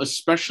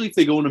 especially if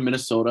they go into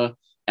Minnesota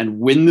and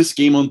win this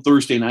game on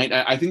Thursday night.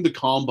 I think the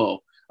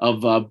combo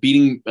of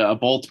beating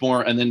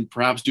Baltimore and then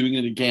perhaps doing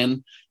it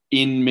again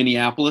in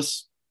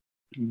Minneapolis,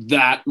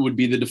 that would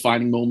be the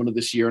defining moment of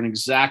this year and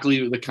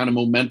exactly the kind of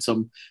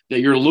momentum that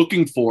you're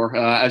looking for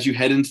as you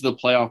head into the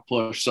playoff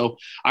push. So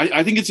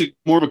I think it's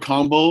more of a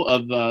combo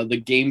of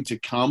the game to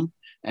come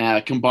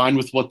combined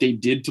with what they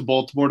did to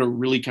Baltimore to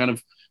really kind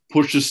of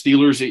push the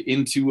Steelers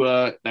into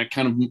that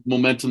kind of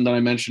momentum that I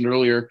mentioned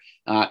earlier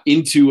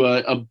into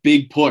a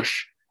big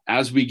push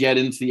as we get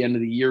into the end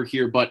of the year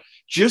here. But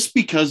just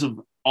because of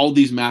all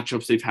these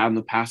matchups they've had in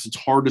the past, it's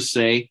hard to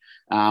say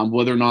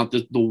whether or not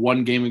the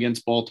one game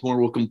against Baltimore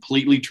will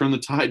completely turn the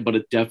tide, but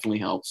it definitely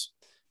helps.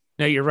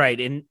 No, you're right.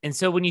 And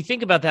so when you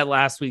think about that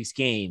last week's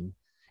game,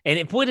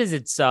 and boy, does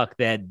it suck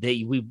that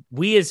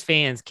we as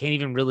fans can't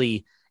even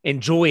really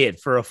enjoy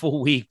it for a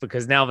full week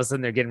because now all of a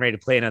sudden they're getting ready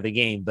to play another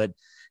game, and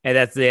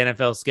that's the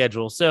NFL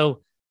schedule.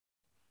 So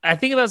I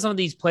think about some of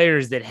these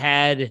players that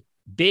had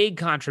big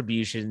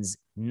contributions,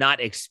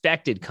 not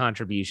expected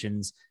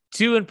contributions.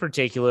 Two in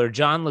particular,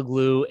 John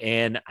LeGlue,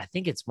 and I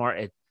think it's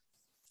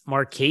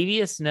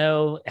Marcavius.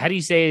 No, how do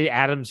you say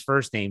Adams'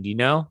 first name? Do you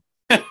know?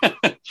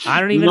 I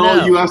don't even know.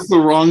 No, you asked the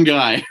wrong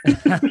guy.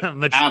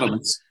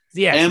 Adams.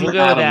 Yes, we'll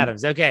go with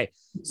Adams. Okay.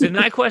 So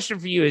my question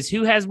for you is,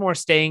 who has more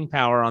staying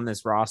power on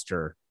this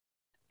roster,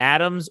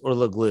 Adams or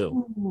LeGlue?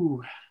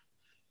 Ooh.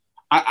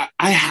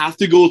 I have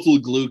to go with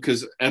LeGlue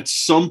because at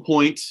some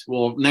point,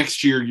 well,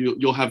 next year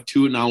you'll have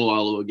Tua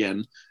Tagovailoa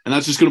again, and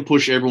that's just going to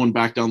push everyone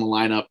back down the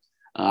lineup.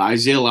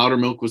 Isaiah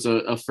Loudermilk was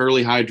a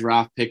fairly high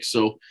draft pick,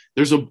 so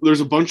there's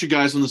a bunch of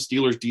guys on the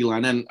Steelers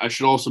D-line, and I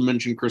should also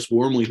mention Chris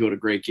Wormley, who had a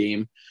great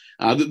game.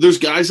 There's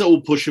guys that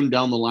will push him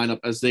down the lineup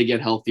as they get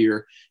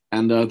healthier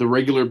and the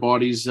regular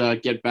bodies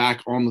get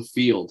back on the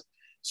field.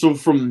 So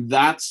from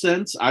that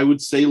sense, I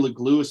would say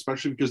LeGlue,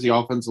 especially because the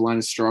offensive line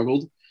has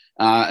struggled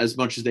as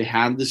much as they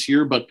had this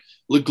year. But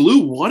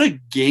LeGlue, what a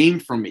game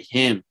from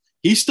him.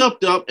 He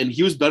stepped up, and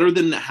he was better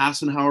than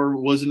Hassenauer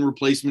was in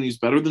replacement. He's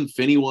better than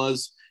Finney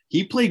was.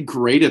 He played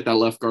great at that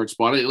left guard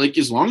spot. Like,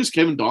 as long as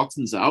Kevin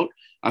Dotson's out,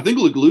 I think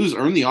LeGlue's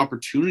earned the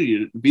opportunity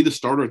to be the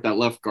starter at that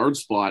left guard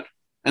spot.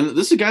 And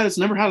this is a guy that's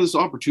never had this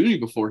opportunity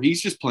before.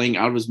 He's just playing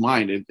out of his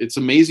mind. It's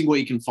amazing what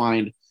you can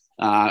find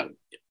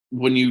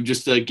when you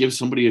just give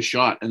somebody a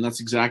shot. And that's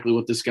exactly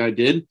what this guy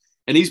did.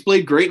 And he's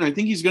played great. And I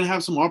think he's going to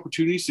have some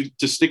opportunities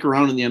to stick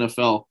around in the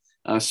NFL,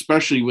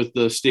 especially with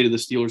the state of the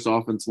Steelers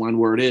offense line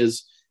where it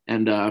is.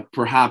 And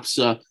perhaps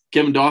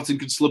Kevin Dotson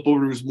could slip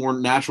over to his more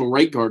natural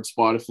right guard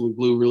spot if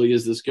LeGlue really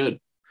is this good.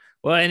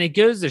 Well, and it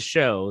goes to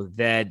show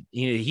that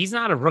he's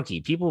not a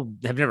rookie. People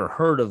have never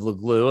heard of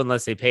LeGlue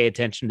unless they pay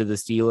attention to the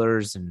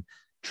Steelers and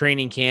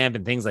training camp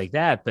and things like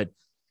that. But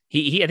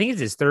he I think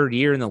it's his third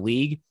year in the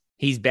league.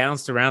 He's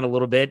bounced around a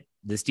little bit.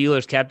 The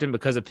Steelers kept him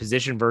because of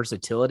position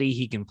versatility.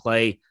 He can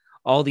play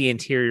all the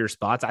interior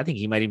spots. I think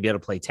he might even be able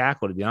to play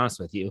tackle, to be honest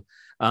with you.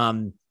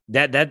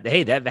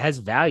 That has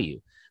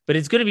value. But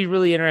it's going to be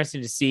really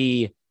interesting to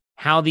see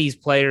how these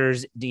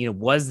players,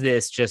 was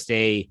this just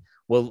the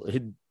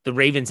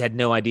Ravens had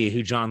no idea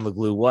who John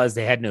LeGlue was.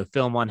 They had no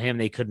film on him.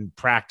 They couldn't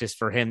practice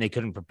for him. They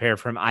couldn't prepare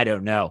for him. I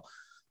don't know.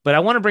 But I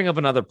want to bring up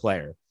another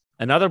player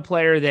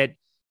that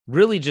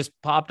really just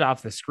popped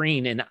off the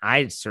screen, and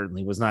I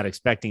certainly was not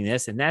expecting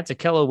this, and that's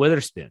Ahkello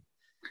Witherspoon.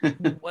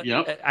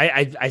 Yep.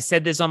 I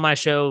said this on my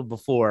show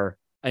before.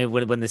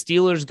 When the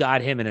Steelers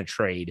got him in a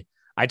trade,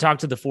 I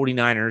talked to the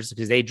 49ers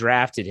because they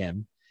drafted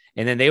him,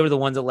 and then they were the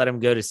ones that let him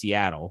go to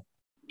Seattle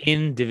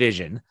in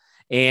division.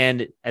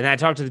 And I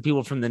talked to the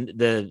people from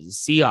the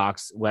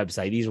Seahawks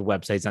website. These are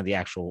websites, not the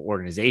actual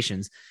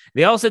organizations.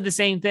 They all said the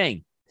same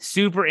thing.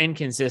 Super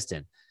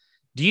inconsistent.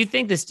 Do you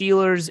think the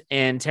Steelers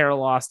and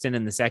Teryl Austin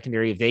in the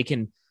secondary, if they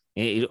can,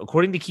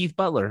 according to Keith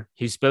Butler,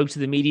 who spoke to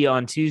the media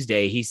on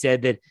Tuesday, he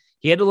said that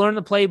he had to learn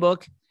the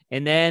playbook.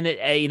 And then,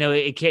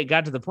 it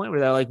got to the point where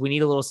they're like, we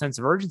need a little sense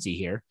of urgency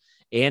here.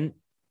 And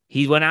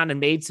he went out and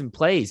made some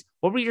plays.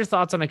 What were your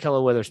thoughts on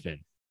Ahkello Witherspoon?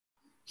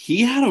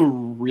 He had a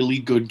really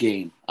good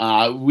game.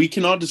 We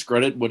cannot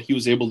discredit what he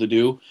was able to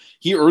do.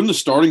 He earned the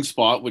starting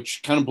spot,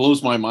 which kind of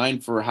blows my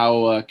mind for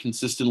how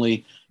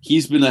consistently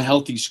he's been a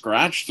healthy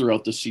scratch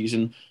throughout the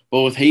season.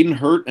 But with Hayden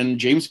hurt and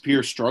James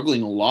Pierce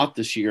struggling a lot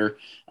this year,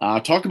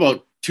 talk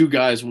about two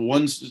guys,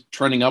 one's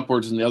trending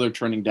upwards and the other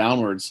trending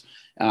downwards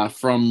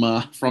from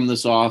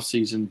this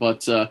offseason.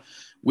 But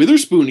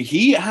Witherspoon,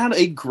 he had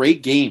a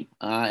great game,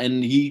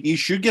 and he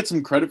should get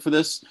some credit for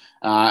this.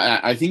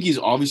 I think he's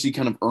obviously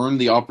kind of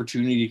earned the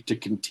opportunity to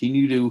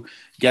continue to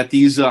get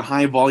these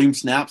high-volume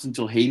snaps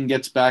until Hayden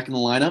gets back in the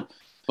lineup.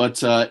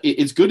 But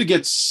it's good to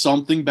get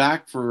something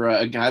back for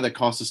a guy that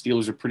cost the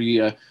Steelers a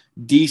pretty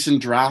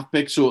decent draft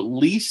pick. So at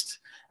least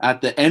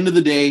at the end of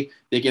the day,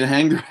 they can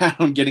hang their hat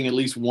on getting at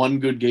least one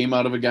good game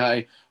out of a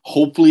guy.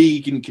 Hopefully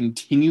he can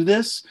continue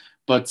this.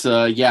 But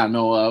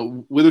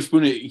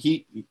Witherspoon,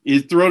 he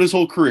throughout his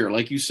whole career,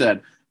 like you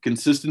said,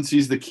 consistency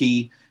is the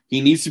key.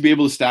 He needs to be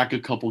able to stack a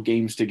couple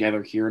games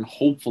together here, and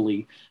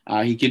hopefully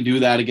he can do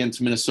that against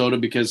Minnesota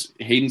because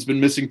Hayden's been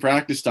missing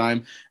practice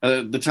time.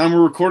 The time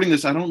we're recording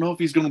this, I don't know if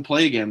he's going to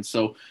play again.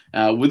 So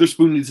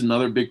Witherspoon needs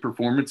another big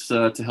performance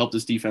to help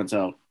this defense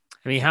out.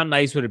 I mean, how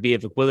nice would it be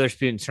if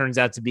Witherspoon turns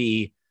out to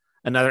be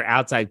another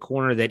outside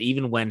corner that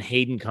even when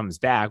Hayden comes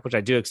back, which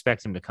I do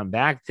expect him to come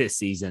back this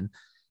season,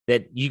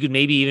 that you could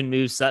maybe even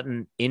move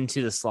Sutton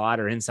into the slot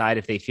or inside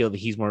if they feel that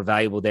he's more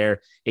valuable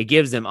there. It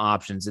gives them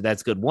options, so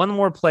that's good. One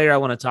more player I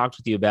want to talk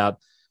with you about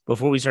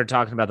before we start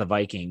talking about the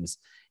Vikings,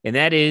 and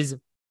that is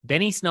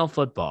Benny Snell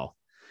football.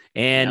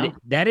 And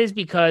that is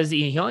because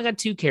he only got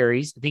 2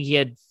 carries. I think he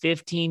had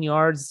 15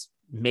 yards,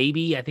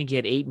 maybe. I think he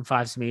had 8 and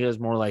 5, so maybe it was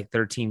more like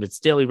 13, but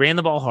still, he ran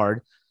the ball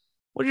hard.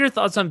 What are your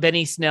thoughts on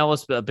Benny Snell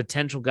as a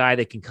potential guy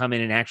that can come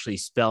in and actually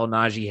spell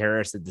Najee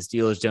Harris, that the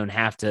Steelers don't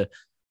have to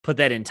put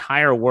that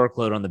entire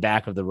workload on the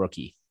back of the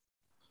rookie?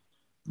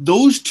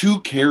 Those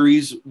 2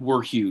 carries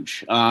were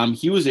huge.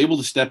 He was able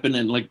to step in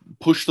and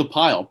push the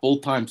pile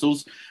both times.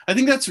 I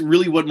think that's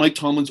really what Mike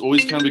Tomlin's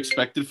always kind of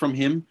expected from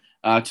him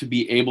to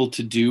be able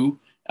to do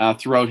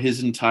throughout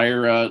his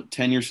entire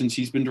tenure since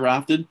he's been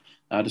drafted,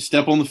 to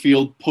step on the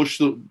field, push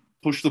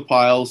the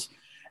piles.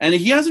 And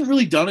he hasn't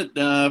really done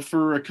it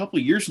for a couple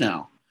of years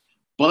now.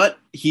 But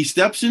he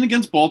steps in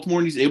against Baltimore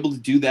and he's able to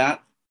do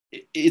that.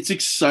 It's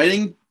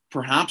exciting.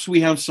 Perhaps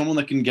we have someone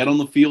that can get on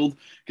the field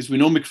because we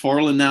know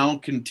McFarland now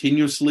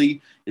continuously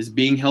is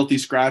being healthy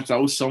scratch. That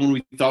was someone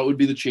we thought would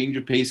be the change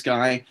of pace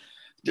guy.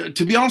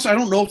 To be honest, I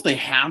don't know if they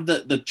have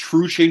the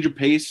true change of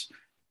pace,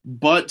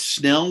 but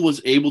Snell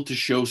was able to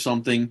show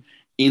something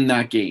in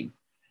that game.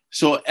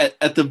 So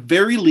at the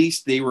very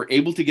least, they were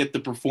able to get the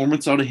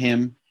performance out of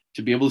him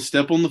to be able to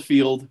step on the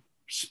field,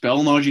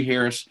 spell Najee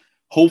Harris.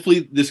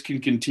 Hopefully this can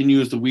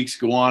continue as the weeks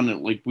go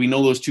on. We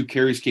know those 2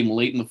 carries came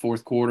late in the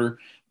fourth quarter,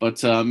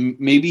 but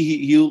maybe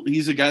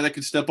he's a guy that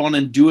could step on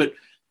and do it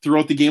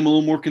throughout the game a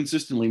little more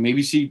consistently.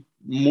 Maybe see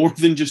more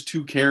than just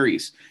 2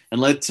 carries and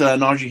let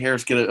Najee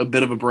Harris get a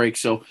bit of a break.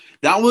 So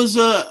that was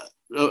a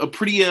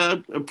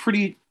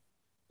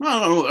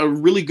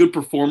really good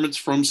performance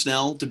from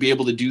Snell to be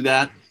able to do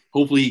that.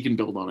 Hopefully he can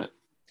build on it.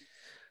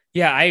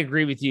 Yeah, I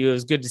agree with you. It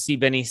was good to see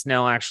Benny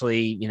Snell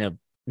actually,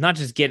 not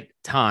just get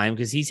time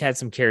because he's had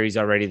some carries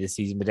already this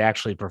season, but to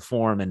actually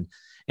perform and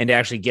to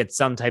actually get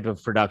some type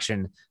of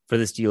production for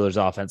the Steelers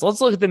offense.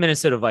 Let's look at the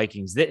Minnesota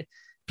Vikings.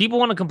 People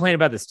want to complain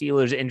about the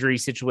Steelers injury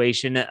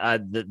situation.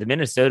 The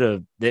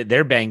Minnesota,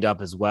 they're banged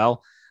up as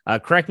well.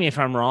 Correct me if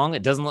I'm wrong.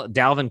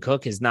 Dalvin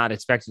Cook is not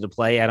expected to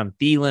play. Adam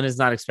Thielen is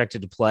not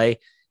expected to play.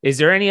 Is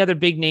there any other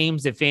big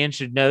names that fans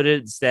should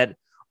notice that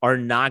are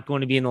not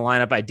going to be in the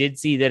lineup? I did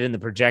see that in the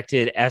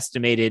projected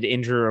estimated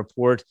injury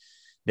report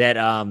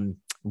that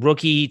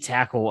rookie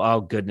tackle.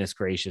 Oh, goodness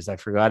gracious. I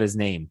forgot his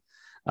name.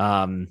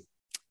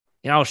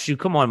 Oh, shoot.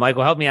 Come on,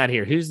 Michael. Help me out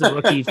here. Who's the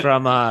rookie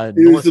from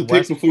He was the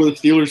pick before the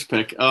Steelers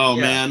pick. Oh,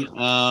 yeah.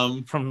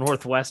 Man. From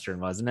Northwestern,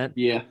 wasn't it?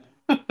 Yeah.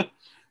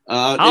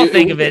 I'll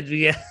think of it.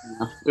 Yeah.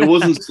 It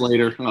wasn't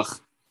Slater. Ugh.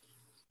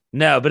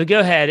 No, but go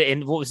ahead.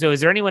 And so is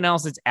there anyone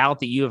else that's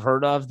out that you have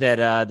heard of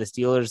that the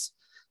Steelers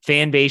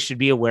fan base should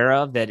be aware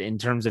of, that in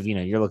terms of,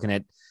 you're looking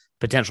at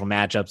potential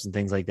matchups and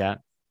things like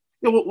that.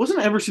 Yeah, well, wasn't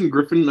Everson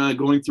Griffin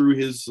going through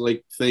his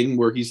like thing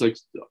where he's like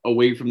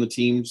away from the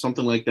team,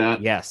 something like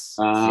that? Yes.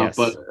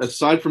 But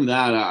aside from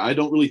that, I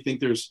don't really think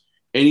there's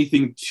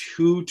anything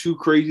too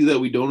crazy that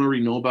we don't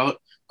already know about.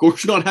 Of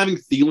course, not having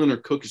Thielen or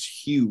Cook is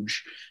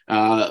huge.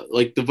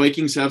 Like the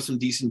Vikings have some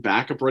decent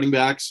backup running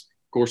backs.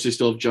 Of course, they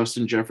still have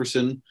Justin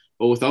Jefferson,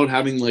 but without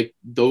having like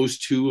those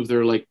two of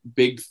their like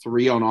big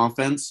three on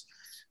offense,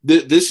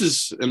 this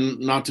is, and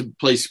not to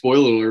play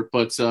spoiler alert,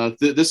 but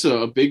this is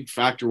a big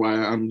factor why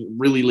I'm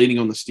really leaning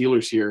on the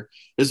Steelers here.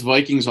 This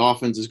Vikings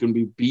offense is going to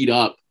be beat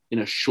up in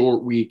a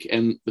short week,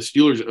 and the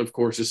Steelers, of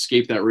course,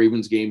 escaped that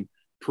Ravens game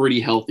pretty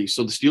healthy.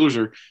 So the Steelers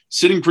are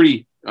sitting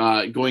pretty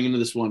going into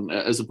this one,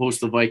 as opposed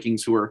to the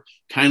Vikings, who are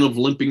kind of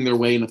limping their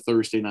way in a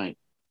Thursday night.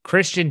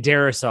 Christian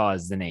Darrisaw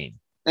is the name.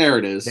 There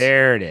it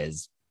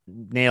is.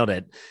 Nailed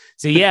it.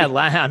 So yeah,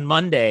 on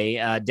Monday,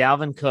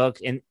 Dalvin Cook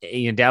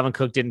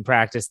didn't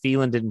practice.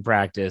 Thielen didn't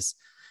practice.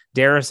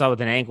 Darrisaw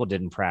with an ankle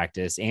didn't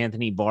practice.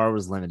 Anthony Barr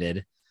was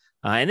limited,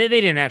 and they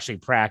didn't actually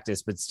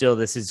practice. But still,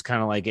 this is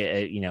kind of like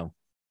an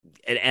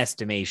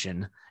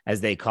estimation, as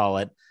they call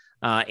it.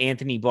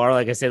 Anthony Barr,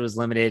 like I said, was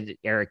limited.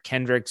 Eric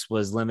Kendricks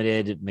was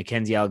limited.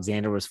 Mackenzie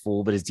Alexander was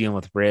full, but is dealing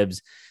with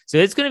ribs. So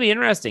it's going to be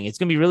interesting. It's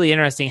going to be really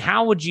interesting.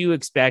 How would you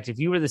expect, if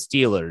you were the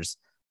Steelers,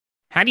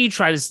 how do you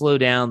try to slow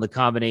down the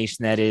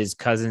combination that is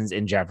Cousins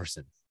and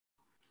Jefferson?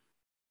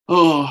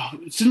 Oh,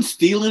 since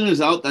Thielen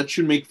is out, that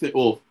should make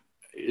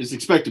is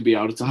expected to be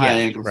out. It's a high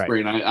ankle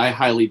sprain. I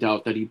highly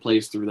doubt that he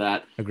plays through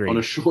that on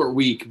a short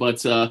week.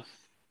 But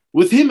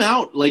with him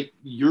out, like,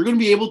 you're going to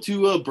be able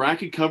to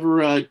bracket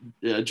cover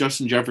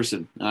Justin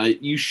Jefferson.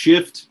 You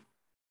shift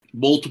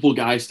multiple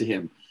guys to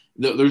him.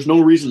 There's no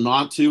reason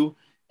not to.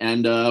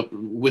 And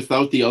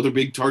without the other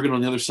big target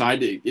on the other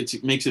side,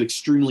 it makes it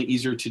extremely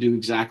easier to do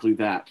exactly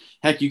that.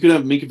 Heck, you could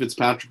have Minkah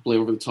Fitzpatrick play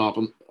over the top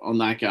on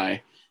that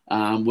guy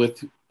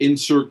with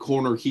insert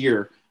corner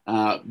here,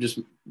 just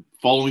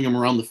following him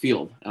around the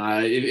field.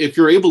 If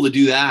you're able to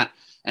do that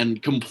and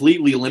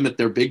completely limit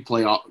their big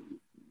play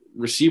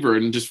receiver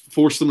and just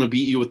force them to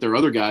beat you with their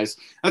other guys,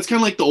 that's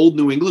kind of like the old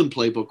New England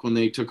playbook when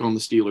they took on the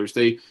Steelers.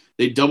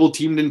 They double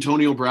teamed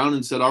Antonio Brown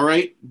and said, all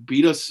right,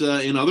 beat us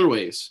in other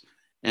ways.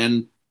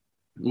 And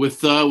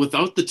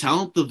without the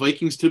talent the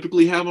Vikings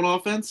typically have on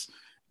offense,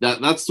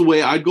 that's the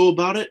way I'd go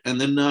about it. And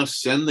then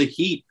send the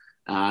heat.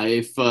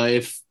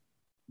 If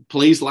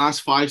plays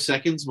last 5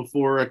 seconds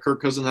before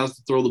Kirk Cousins has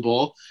to throw the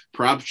ball,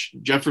 perhaps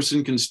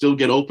Jefferson can still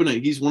get open.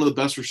 He's one of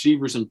the best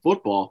receivers in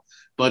football.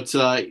 But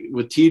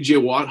with T.J.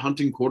 Watt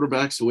hunting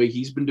quarterbacks the way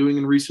he's been doing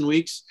in recent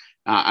weeks,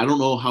 I don't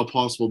know how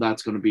possible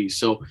that's going to be.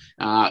 So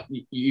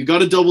you got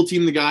to double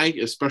team the guy,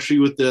 especially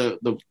with the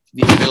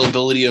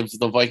availability of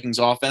the Vikings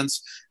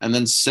offense, and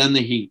then send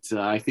the heat.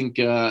 I think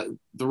the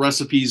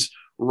recipe's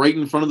right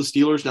in front of the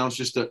Steelers. Now it's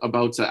just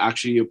about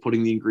actually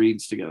putting the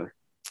ingredients together.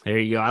 There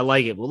you go. I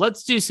like it. Well,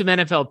 let's do some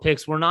NFL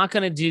picks. We're not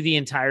going to do the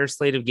entire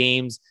slate of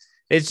games.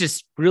 It's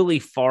just really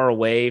far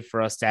away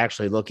for us to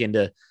actually look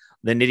into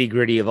the nitty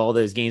gritty of all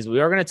those games. We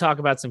are going to talk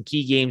about some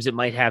key games that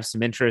might have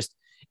some interest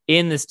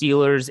in the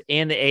Steelers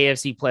and the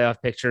AFC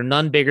playoff picture.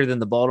 None bigger than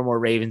the Baltimore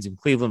Ravens and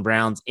Cleveland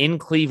Browns in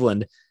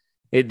Cleveland.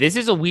 This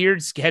is a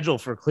weird schedule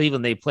for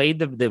Cleveland. They played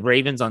the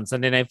Ravens on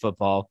Sunday Night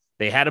Football.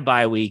 They had a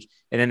bye week,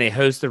 and then they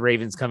host the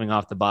Ravens coming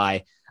off the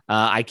bye.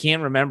 I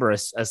can't remember a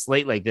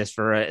slate like this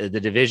for the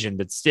division,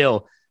 but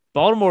still,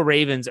 Baltimore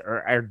Ravens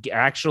are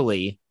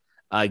actually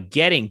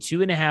getting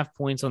 2.5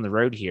 points on the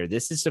road here.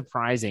 This is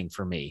surprising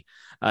for me.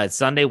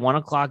 Sunday,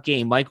 1:00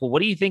 game. Michael,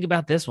 what do you think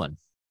about this one?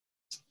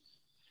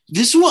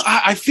 This one,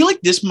 I feel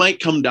like this might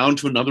come down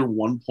to another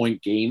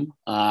 1-point game,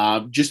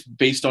 just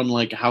based on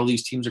like how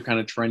these teams are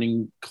kind of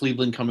trending.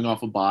 Cleveland coming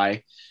off a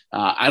bye.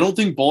 I don't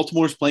think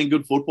Baltimore's playing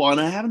good football,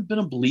 and I haven't been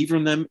a believer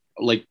in them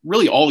like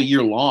really all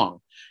year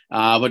long.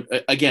 But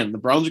again, the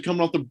Browns are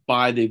coming off the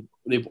bye.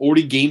 They've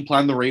already game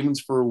planned the Ravens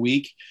for a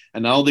week,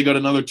 and now they got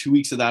another 2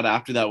 weeks of that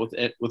after that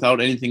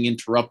without anything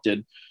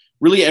interrupted.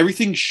 Really,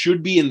 everything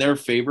should be in their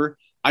favor.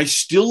 I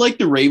still like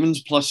the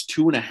Ravens plus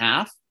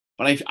 2.5.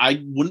 But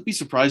I wouldn't be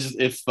surprised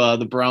if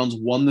the Browns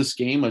won this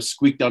game,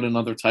 squeaked out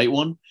another tight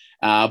one.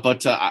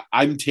 But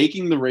I'm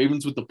taking the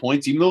Ravens with the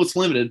points, even though it's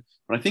limited.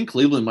 But I think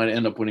Cleveland might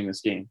end up winning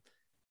this game.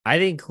 I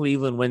think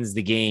Cleveland wins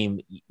the game.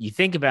 You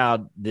think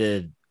about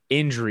the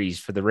injuries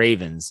for the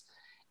Ravens,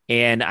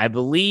 and I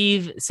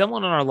believe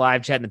someone on our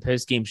live chat in the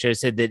post-game show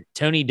said that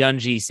Tony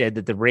Dungy said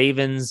that the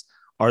Ravens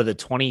are the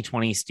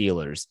 2020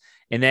 Steelers,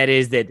 and that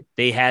is that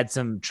they had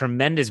some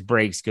tremendous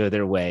breaks go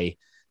their way.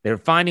 They're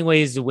finding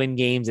ways to win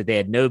games that they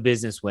had no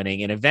business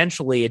winning, and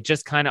eventually it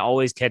just kind of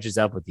always catches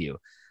up with you.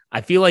 I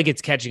feel like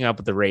it's catching up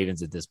with the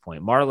Ravens at this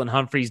point. Marlon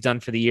Humphrey's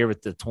done for the year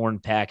with the torn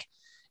pec.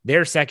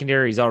 Their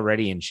secondary is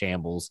already in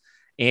shambles.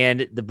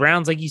 And the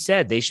Browns, like you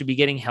said, they should be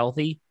getting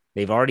healthy.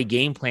 They've already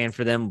game planned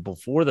for them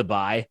before the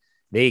bye.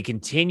 They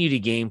continue to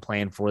game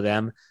plan for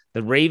them.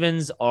 The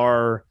Ravens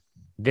are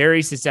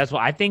very successful.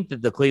 I think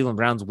that the Cleveland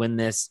Browns win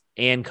this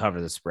and cover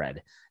the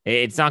spread.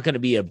 It's not going to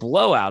be a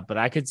blowout, but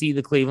I could see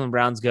the Cleveland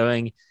Browns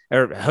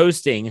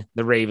hosting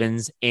the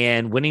Ravens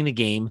and winning the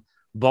game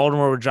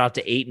Baltimore would drop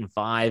to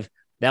 8-5.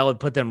 That would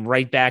put them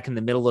right back in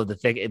the middle of the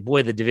thick.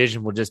 Boy, the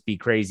division will just be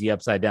crazy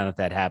upside down if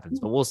that happens.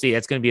 But we'll see.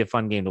 That's going to be a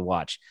fun game to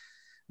watch.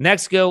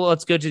 Let's go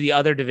to the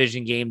other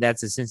division game.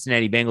 That's the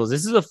Cincinnati Bengals.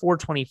 This is a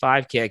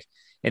 4:25 kick,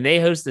 and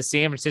they host the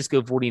San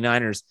Francisco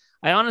 49ers.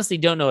 I honestly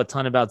don't know a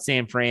ton about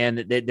San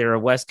Fran. They're a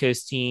West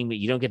Coast team.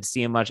 You don't get to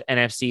see them much.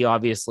 NFC,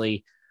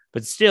 obviously.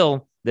 But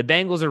still, the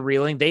Bengals are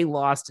reeling. They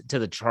lost to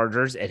the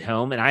Chargers at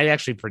home, and I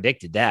actually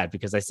predicted that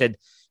because I said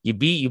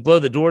you blow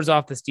the doors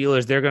off the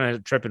Steelers, they're going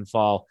to trip and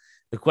fall.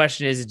 The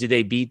question is, do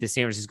they beat the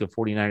San Francisco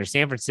 49ers?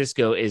 San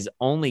Francisco is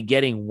only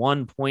getting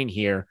 1 point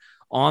here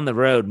on the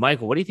road.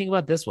 Michael, what do you think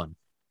about this one?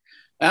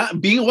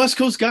 Being a West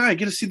Coast guy, I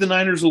get to see the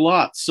Niners a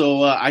lot.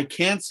 So I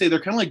can't say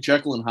they're kind of like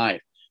Jekyll and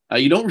Hyde.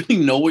 You don't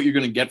really know what you're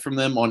going to get from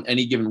them on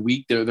any given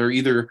week. They're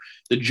either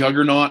the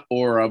juggernaut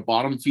or a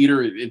bottom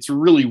feeder. It's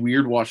really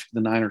weird watching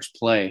the Niners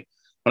play.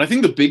 But I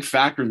think the big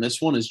factor in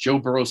this one is Joe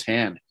Burrow's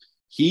hand.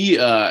 He,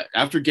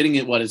 after getting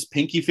his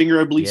pinky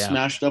finger, I believe,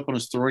 smashed up on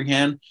his throwing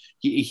hand,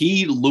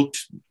 he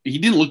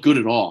didn't look good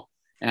at all.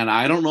 And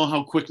I don't know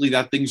how quickly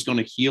that thing's going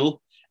to heal.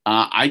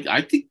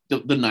 I think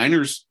the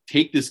Niners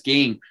take this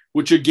game,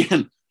 which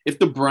again, if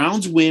the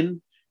Browns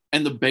win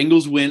and the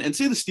Bengals win, and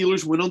say the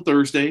Steelers win on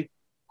Thursday,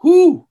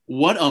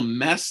 what a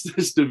mess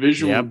this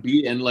division will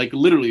be. And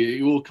literally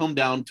it will come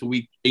down to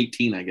week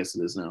 18, I guess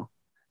it is now.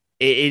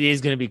 It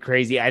is going to be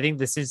crazy. I think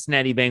the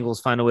Cincinnati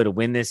Bengals find a way to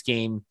win this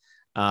game.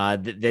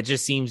 That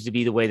just seems to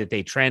be the way that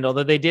they trend.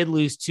 Although they did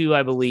lose 2,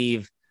 I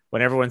believe,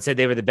 when everyone said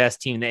they were the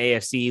best team in the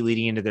AFC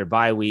leading into their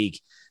bye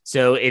week.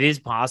 So it is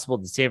possible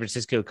that San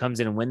Francisco comes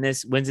in and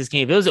wins this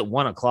game. If it was at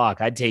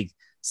 1:00, I'd take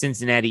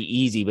Cincinnati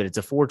easy, but it's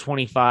a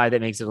 4:25.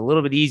 That makes it a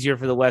little bit easier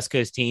for the West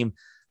Coast team,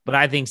 but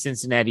I think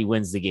Cincinnati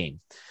wins the game.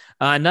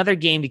 Another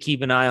game to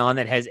keep an eye on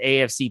that has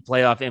AFC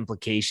playoff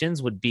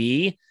implications would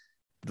be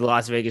the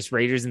Las Vegas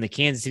Raiders and the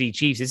Kansas City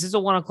Chiefs. This is a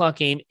 1:00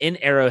 game in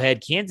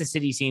Arrowhead. Kansas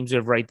City seems to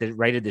have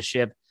righted the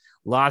ship.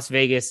 Las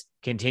Vegas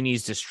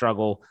continues to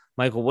struggle.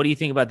 Michael, what do you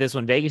think about this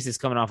one? Vegas is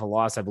coming off a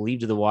loss, I believe,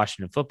 to the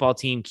Washington football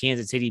team.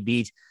 Kansas City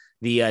beat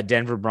the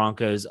Denver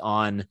Broncos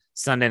on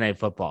Sunday Night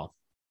Football.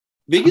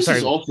 Vegas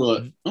is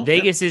also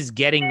Vegas is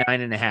getting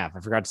 9.5. I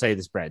forgot to tell you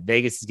the spread.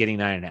 Vegas is getting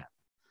 9.5.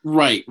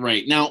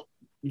 Right. Now,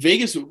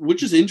 Vegas,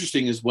 which is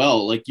interesting as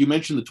well. Like you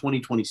mentioned, the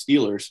 2020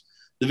 Steelers.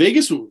 The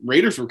Vegas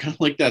Raiders were kind of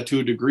like that to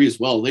a degree as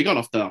well. They got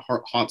off the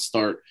hot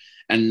start,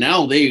 and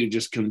now they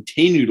just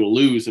continue to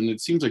lose, and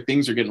it seems like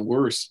things are getting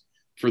worse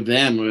for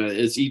them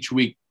as each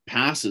week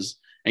passes.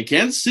 And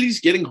Kansas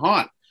City's getting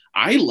hot.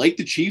 I like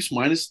the Chiefs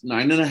minus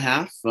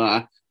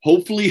 9.5.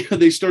 Hopefully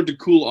they start to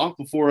cool off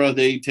before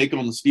they take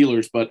on the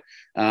Steelers, but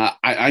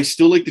I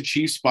still like the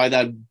Chiefs by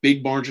that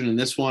big margin in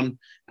this one.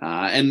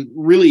 And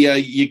really,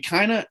 you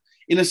kind of,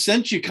 in a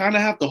sense, you kind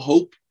of have to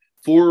hope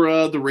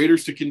for the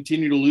Raiders to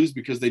continue to lose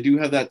because they do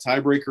have that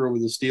tiebreaker over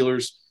the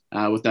Steelers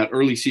with that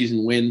early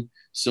season win.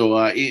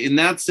 So in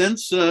that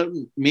sense,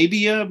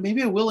 maybe I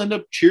will end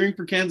up cheering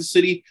for Kansas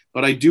City,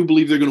 but I do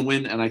believe they're going to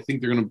win, and I think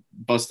they're going to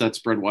bust that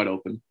spread wide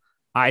open.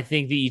 I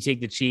think that you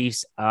take the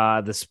Chiefs.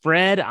 The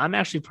spread, I'm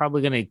actually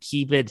probably going to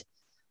keep it.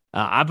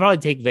 I'll probably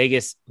take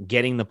Vegas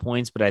getting the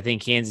points, but I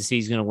think Kansas City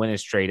is going to win it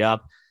straight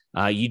up.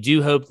 You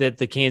do hope that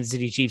the Kansas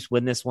City Chiefs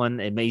win this one.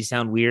 It may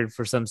sound weird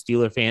for some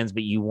Steeler fans,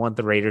 but you want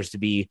the Raiders to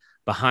be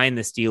behind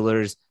the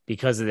Steelers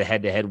because of the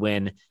head-to-head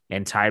win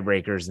and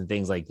tiebreakers and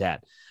things like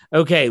that.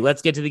 Okay,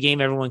 let's get to the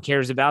game everyone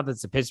cares about.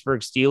 That's the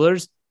Pittsburgh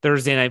Steelers,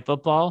 Thursday Night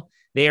Football.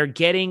 They are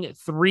getting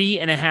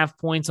 3.5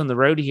 points on the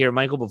road here.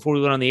 Michael, before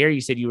we went on the air,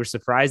 you said you were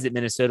surprised that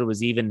Minnesota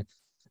was even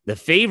the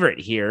favorite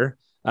here.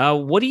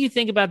 What do you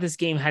think about this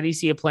game? How do you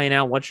see it playing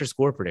out? What's your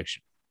score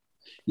prediction?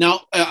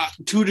 Now,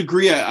 to a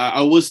degree,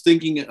 I was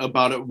thinking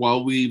about it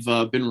while we've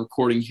been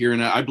recording here,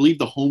 and I believe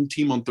the home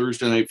team on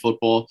Thursday Night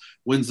Football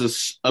wins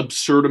this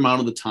absurd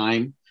amount of the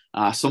time,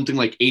 something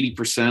like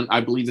 80%. I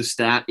believe the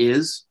stat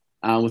is,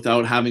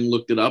 without having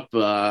looked it up.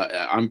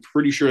 I'm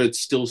pretty sure it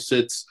still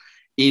sits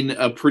in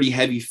a pretty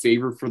heavy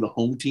favor for the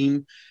home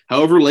team.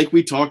 However, like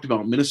we talked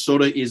about,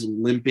 Minnesota is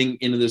limping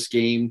into this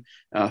game.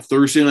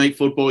 Thursday Night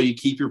Football, you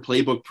keep your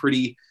playbook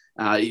pretty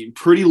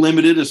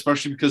limited,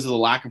 especially because of the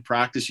lack of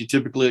practice. You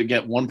typically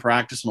get one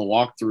practice and a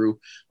walkthrough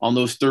on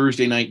those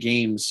Thursday night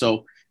games.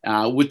 So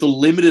with the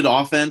limited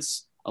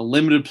offense, a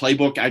limited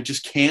playbook, I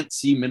just can't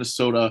see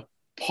Minnesota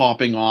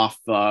popping off,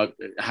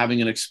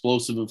 having an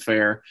explosive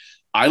affair.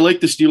 I like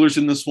the Steelers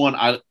in this one.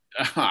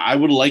 I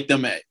would like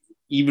them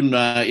even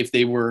if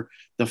they were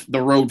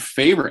the road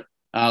favorite,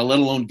 let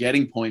alone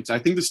getting points. I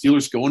think the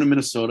Steelers go into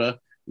Minnesota,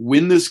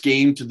 win this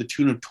game to the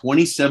tune of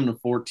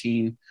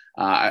 27-14.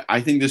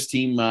 I think this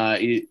team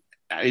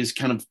is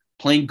kind of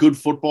playing good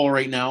football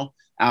right now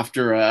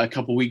after a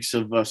couple weeks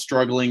of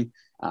struggling.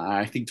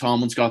 I think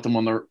Tomlin's got them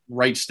on the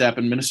right step,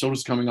 and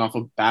Minnesota's coming off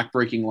a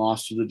backbreaking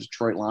loss to the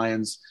Detroit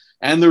Lions,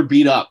 and they're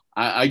beat up.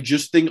 I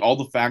just think all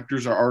the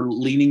factors are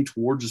leaning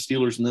towards the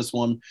Steelers in this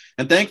one,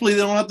 and thankfully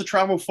they don't have to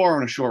travel far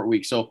on a short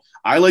week. So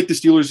I like the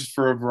Steelers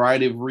for a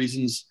variety of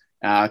reasons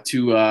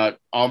to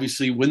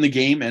obviously win the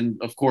game,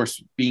 and of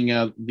course, being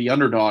the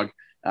underdog,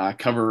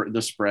 cover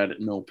the spread,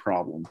 no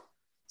problem.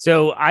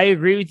 So I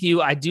agree with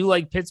you. I do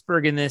like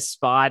Pittsburgh in this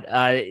spot.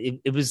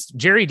 It was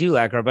Jerry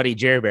Dulac, our buddy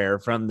Jerry Bear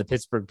from the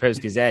Pittsburgh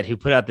Post-Gazette, who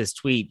put out this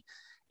tweet.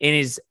 In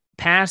his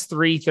past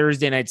 3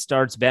 Thursday night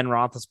starts, Ben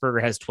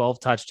Roethlisberger has 12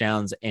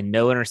 touchdowns and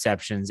no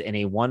interceptions and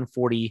a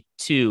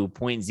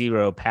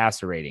 142.0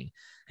 passer rating.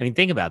 I mean,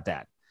 think about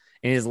that.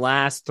 In his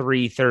last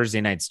 3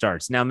 Thursday night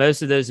starts. Now,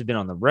 most of those have been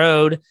on the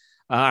road.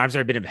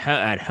 Been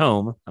at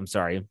home. I'm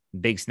sorry.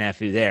 Big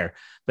snafu there.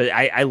 But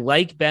I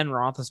like Ben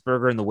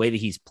Roethlisberger and the way that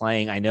he's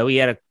playing. I know he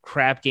had a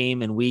crap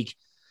game in week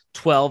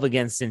 12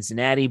 against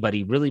Cincinnati, but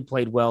he really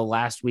played well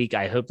last week.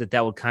 I hope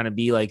that would kind of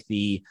be like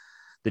the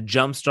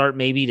jump start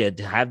maybe to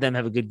have them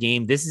have a good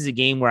game. This is a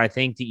game where I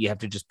think that you have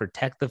to just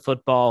protect the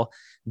football.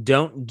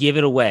 Don't give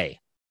it away.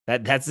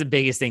 That's the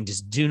biggest thing.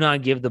 Just do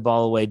not give the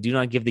ball away. Do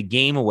not give the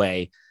game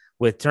away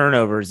with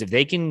turnovers. If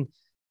they can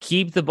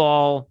keep the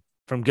ball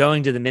from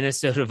going to the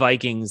Minnesota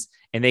Vikings,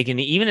 and they can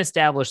even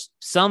establish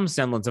some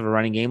semblance of a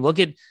running game. Look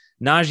at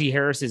Najee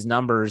Harris's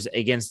numbers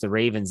against the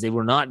Ravens. They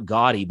were not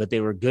gaudy, but they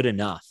were good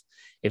enough.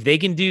 If they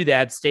can do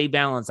that, stay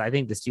balanced, I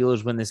think the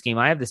Steelers win this game.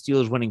 I have the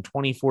Steelers winning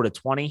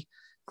 24-20.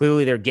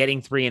 Clearly, they're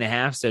getting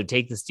 3.5, so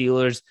take the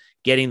Steelers,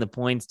 getting the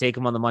points, take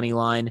them on the money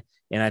line,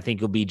 and I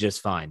think you'll be just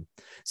fine.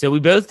 So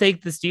we both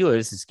take the Steelers.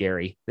 This is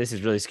scary. This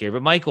is really scary.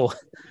 But, Michael,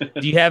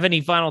 do you have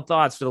any final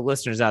thoughts for the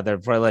listeners out there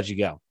before I let you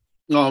go?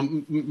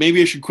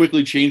 Maybe I should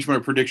quickly change my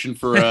prediction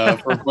for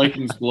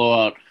Vikings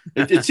blowout.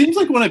 It seems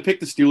like when I pick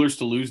the Steelers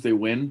to lose, they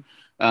win.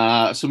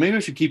 So maybe I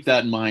should keep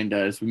that in mind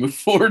as we move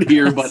forward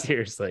here. But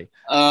seriously,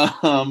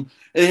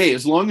 hey,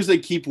 as long as they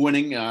keep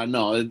winning,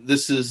 no,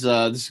 this is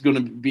going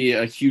to be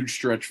a huge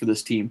stretch for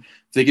this team.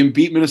 If they can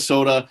beat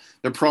Minnesota,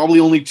 they're probably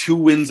only 2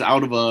 wins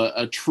out of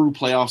a true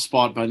playoff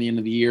spot by the end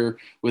of the year.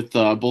 With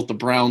both the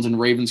Browns and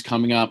Ravens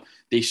coming up,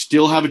 they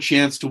still have a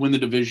chance to win the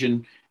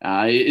division.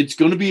 It's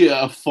going to be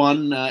a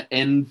fun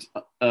end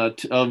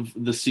of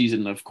the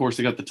season. Of course,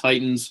 they got the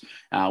Titans,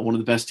 one of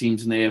the best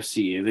teams in the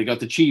AFC. They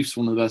got the Chiefs,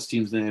 one of the best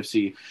teams in the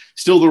AFC.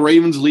 Still the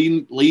Ravens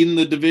leading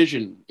the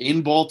division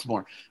in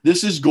Baltimore.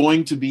 This is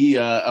going to be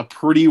a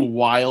pretty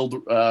wild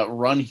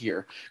run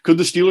here. Could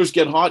the Steelers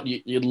get hot?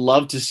 You'd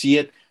love to see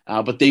it,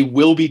 but they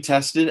will be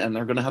tested, and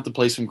they're going to have to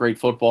play some great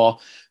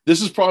football.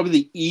 This is probably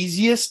the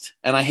easiest,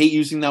 and I hate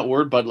using that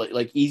word, but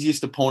like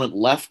easiest opponent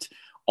left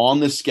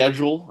on the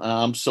schedule.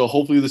 So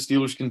hopefully the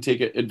Steelers can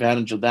take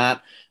advantage of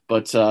that.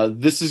 But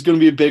this is going to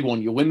be a big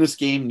one. You win this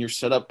game and you're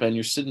set up and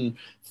you're sitting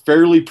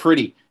fairly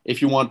pretty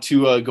if you want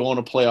to go on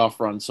a playoff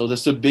run. So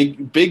this is a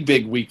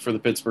big week for the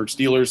Pittsburgh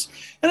Steelers.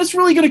 And it's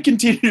really going to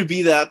continue to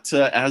be that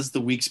as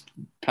the weeks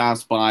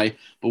pass by.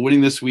 But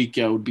winning this week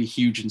would be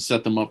huge and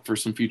set them up for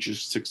some future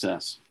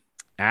success.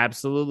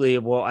 Absolutely.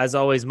 Well, as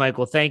always,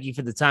 Michael, thank you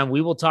for the time.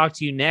 We will talk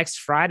to you next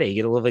Friday.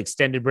 Get a little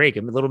extended break,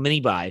 a little mini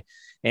bye.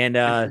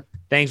 And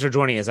thanks for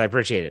joining us. I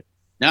appreciate it.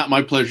 Yeah,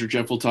 my pleasure,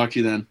 Jeff. We'll talk to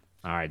you then.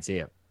 All right. See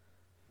you.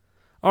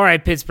 All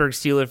right, Pittsburgh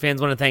Steelers fans,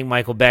 want to thank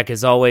Michael Beck,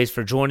 as always,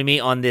 for joining me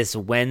on this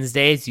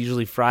Wednesday. It's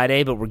usually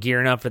Friday, but we're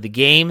gearing up for the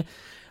game.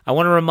 I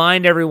want to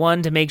remind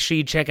everyone to make sure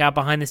you check out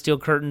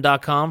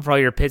BehindTheSteelCurtain.com for all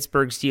your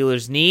Pittsburgh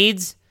Steelers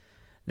needs.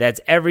 That's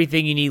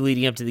everything you need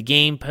leading up to the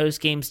game,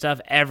 post-game stuff,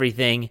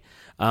 everything.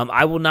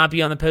 I will not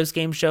be on the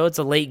post-game show. It's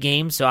a late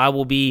game, so I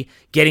will be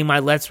getting my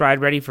Let's Ride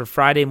ready for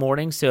Friday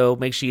morning. So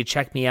make sure you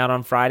check me out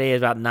on Friday at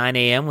about 9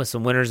 a.m. with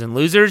some winners and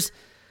losers.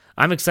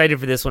 I'm excited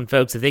for this one,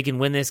 folks. If they can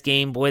win this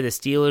game, boy, the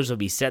Steelers will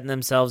be setting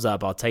themselves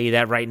up. I'll tell you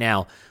that right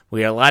now.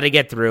 We got a lot to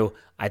get through.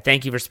 I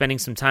thank you for spending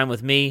some time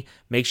with me.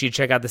 Make sure you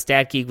check out the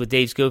Stat Geek with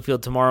Dave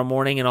Schofield tomorrow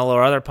morning and all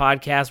our other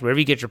podcasts. Wherever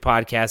you get your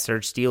podcasts,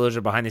 search Steelers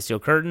or Behind the Steel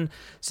Curtain.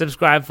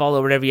 Subscribe,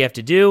 follow, whatever you have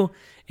to do.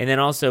 And then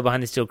also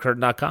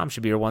BehindTheSteelCurtain.com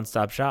should be your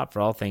one-stop shop for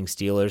all things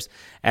Steelers.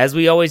 As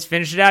we always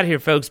finish it out here,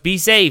 folks, be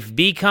safe,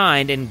 be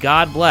kind, and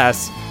God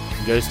bless.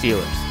 Go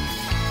Steelers.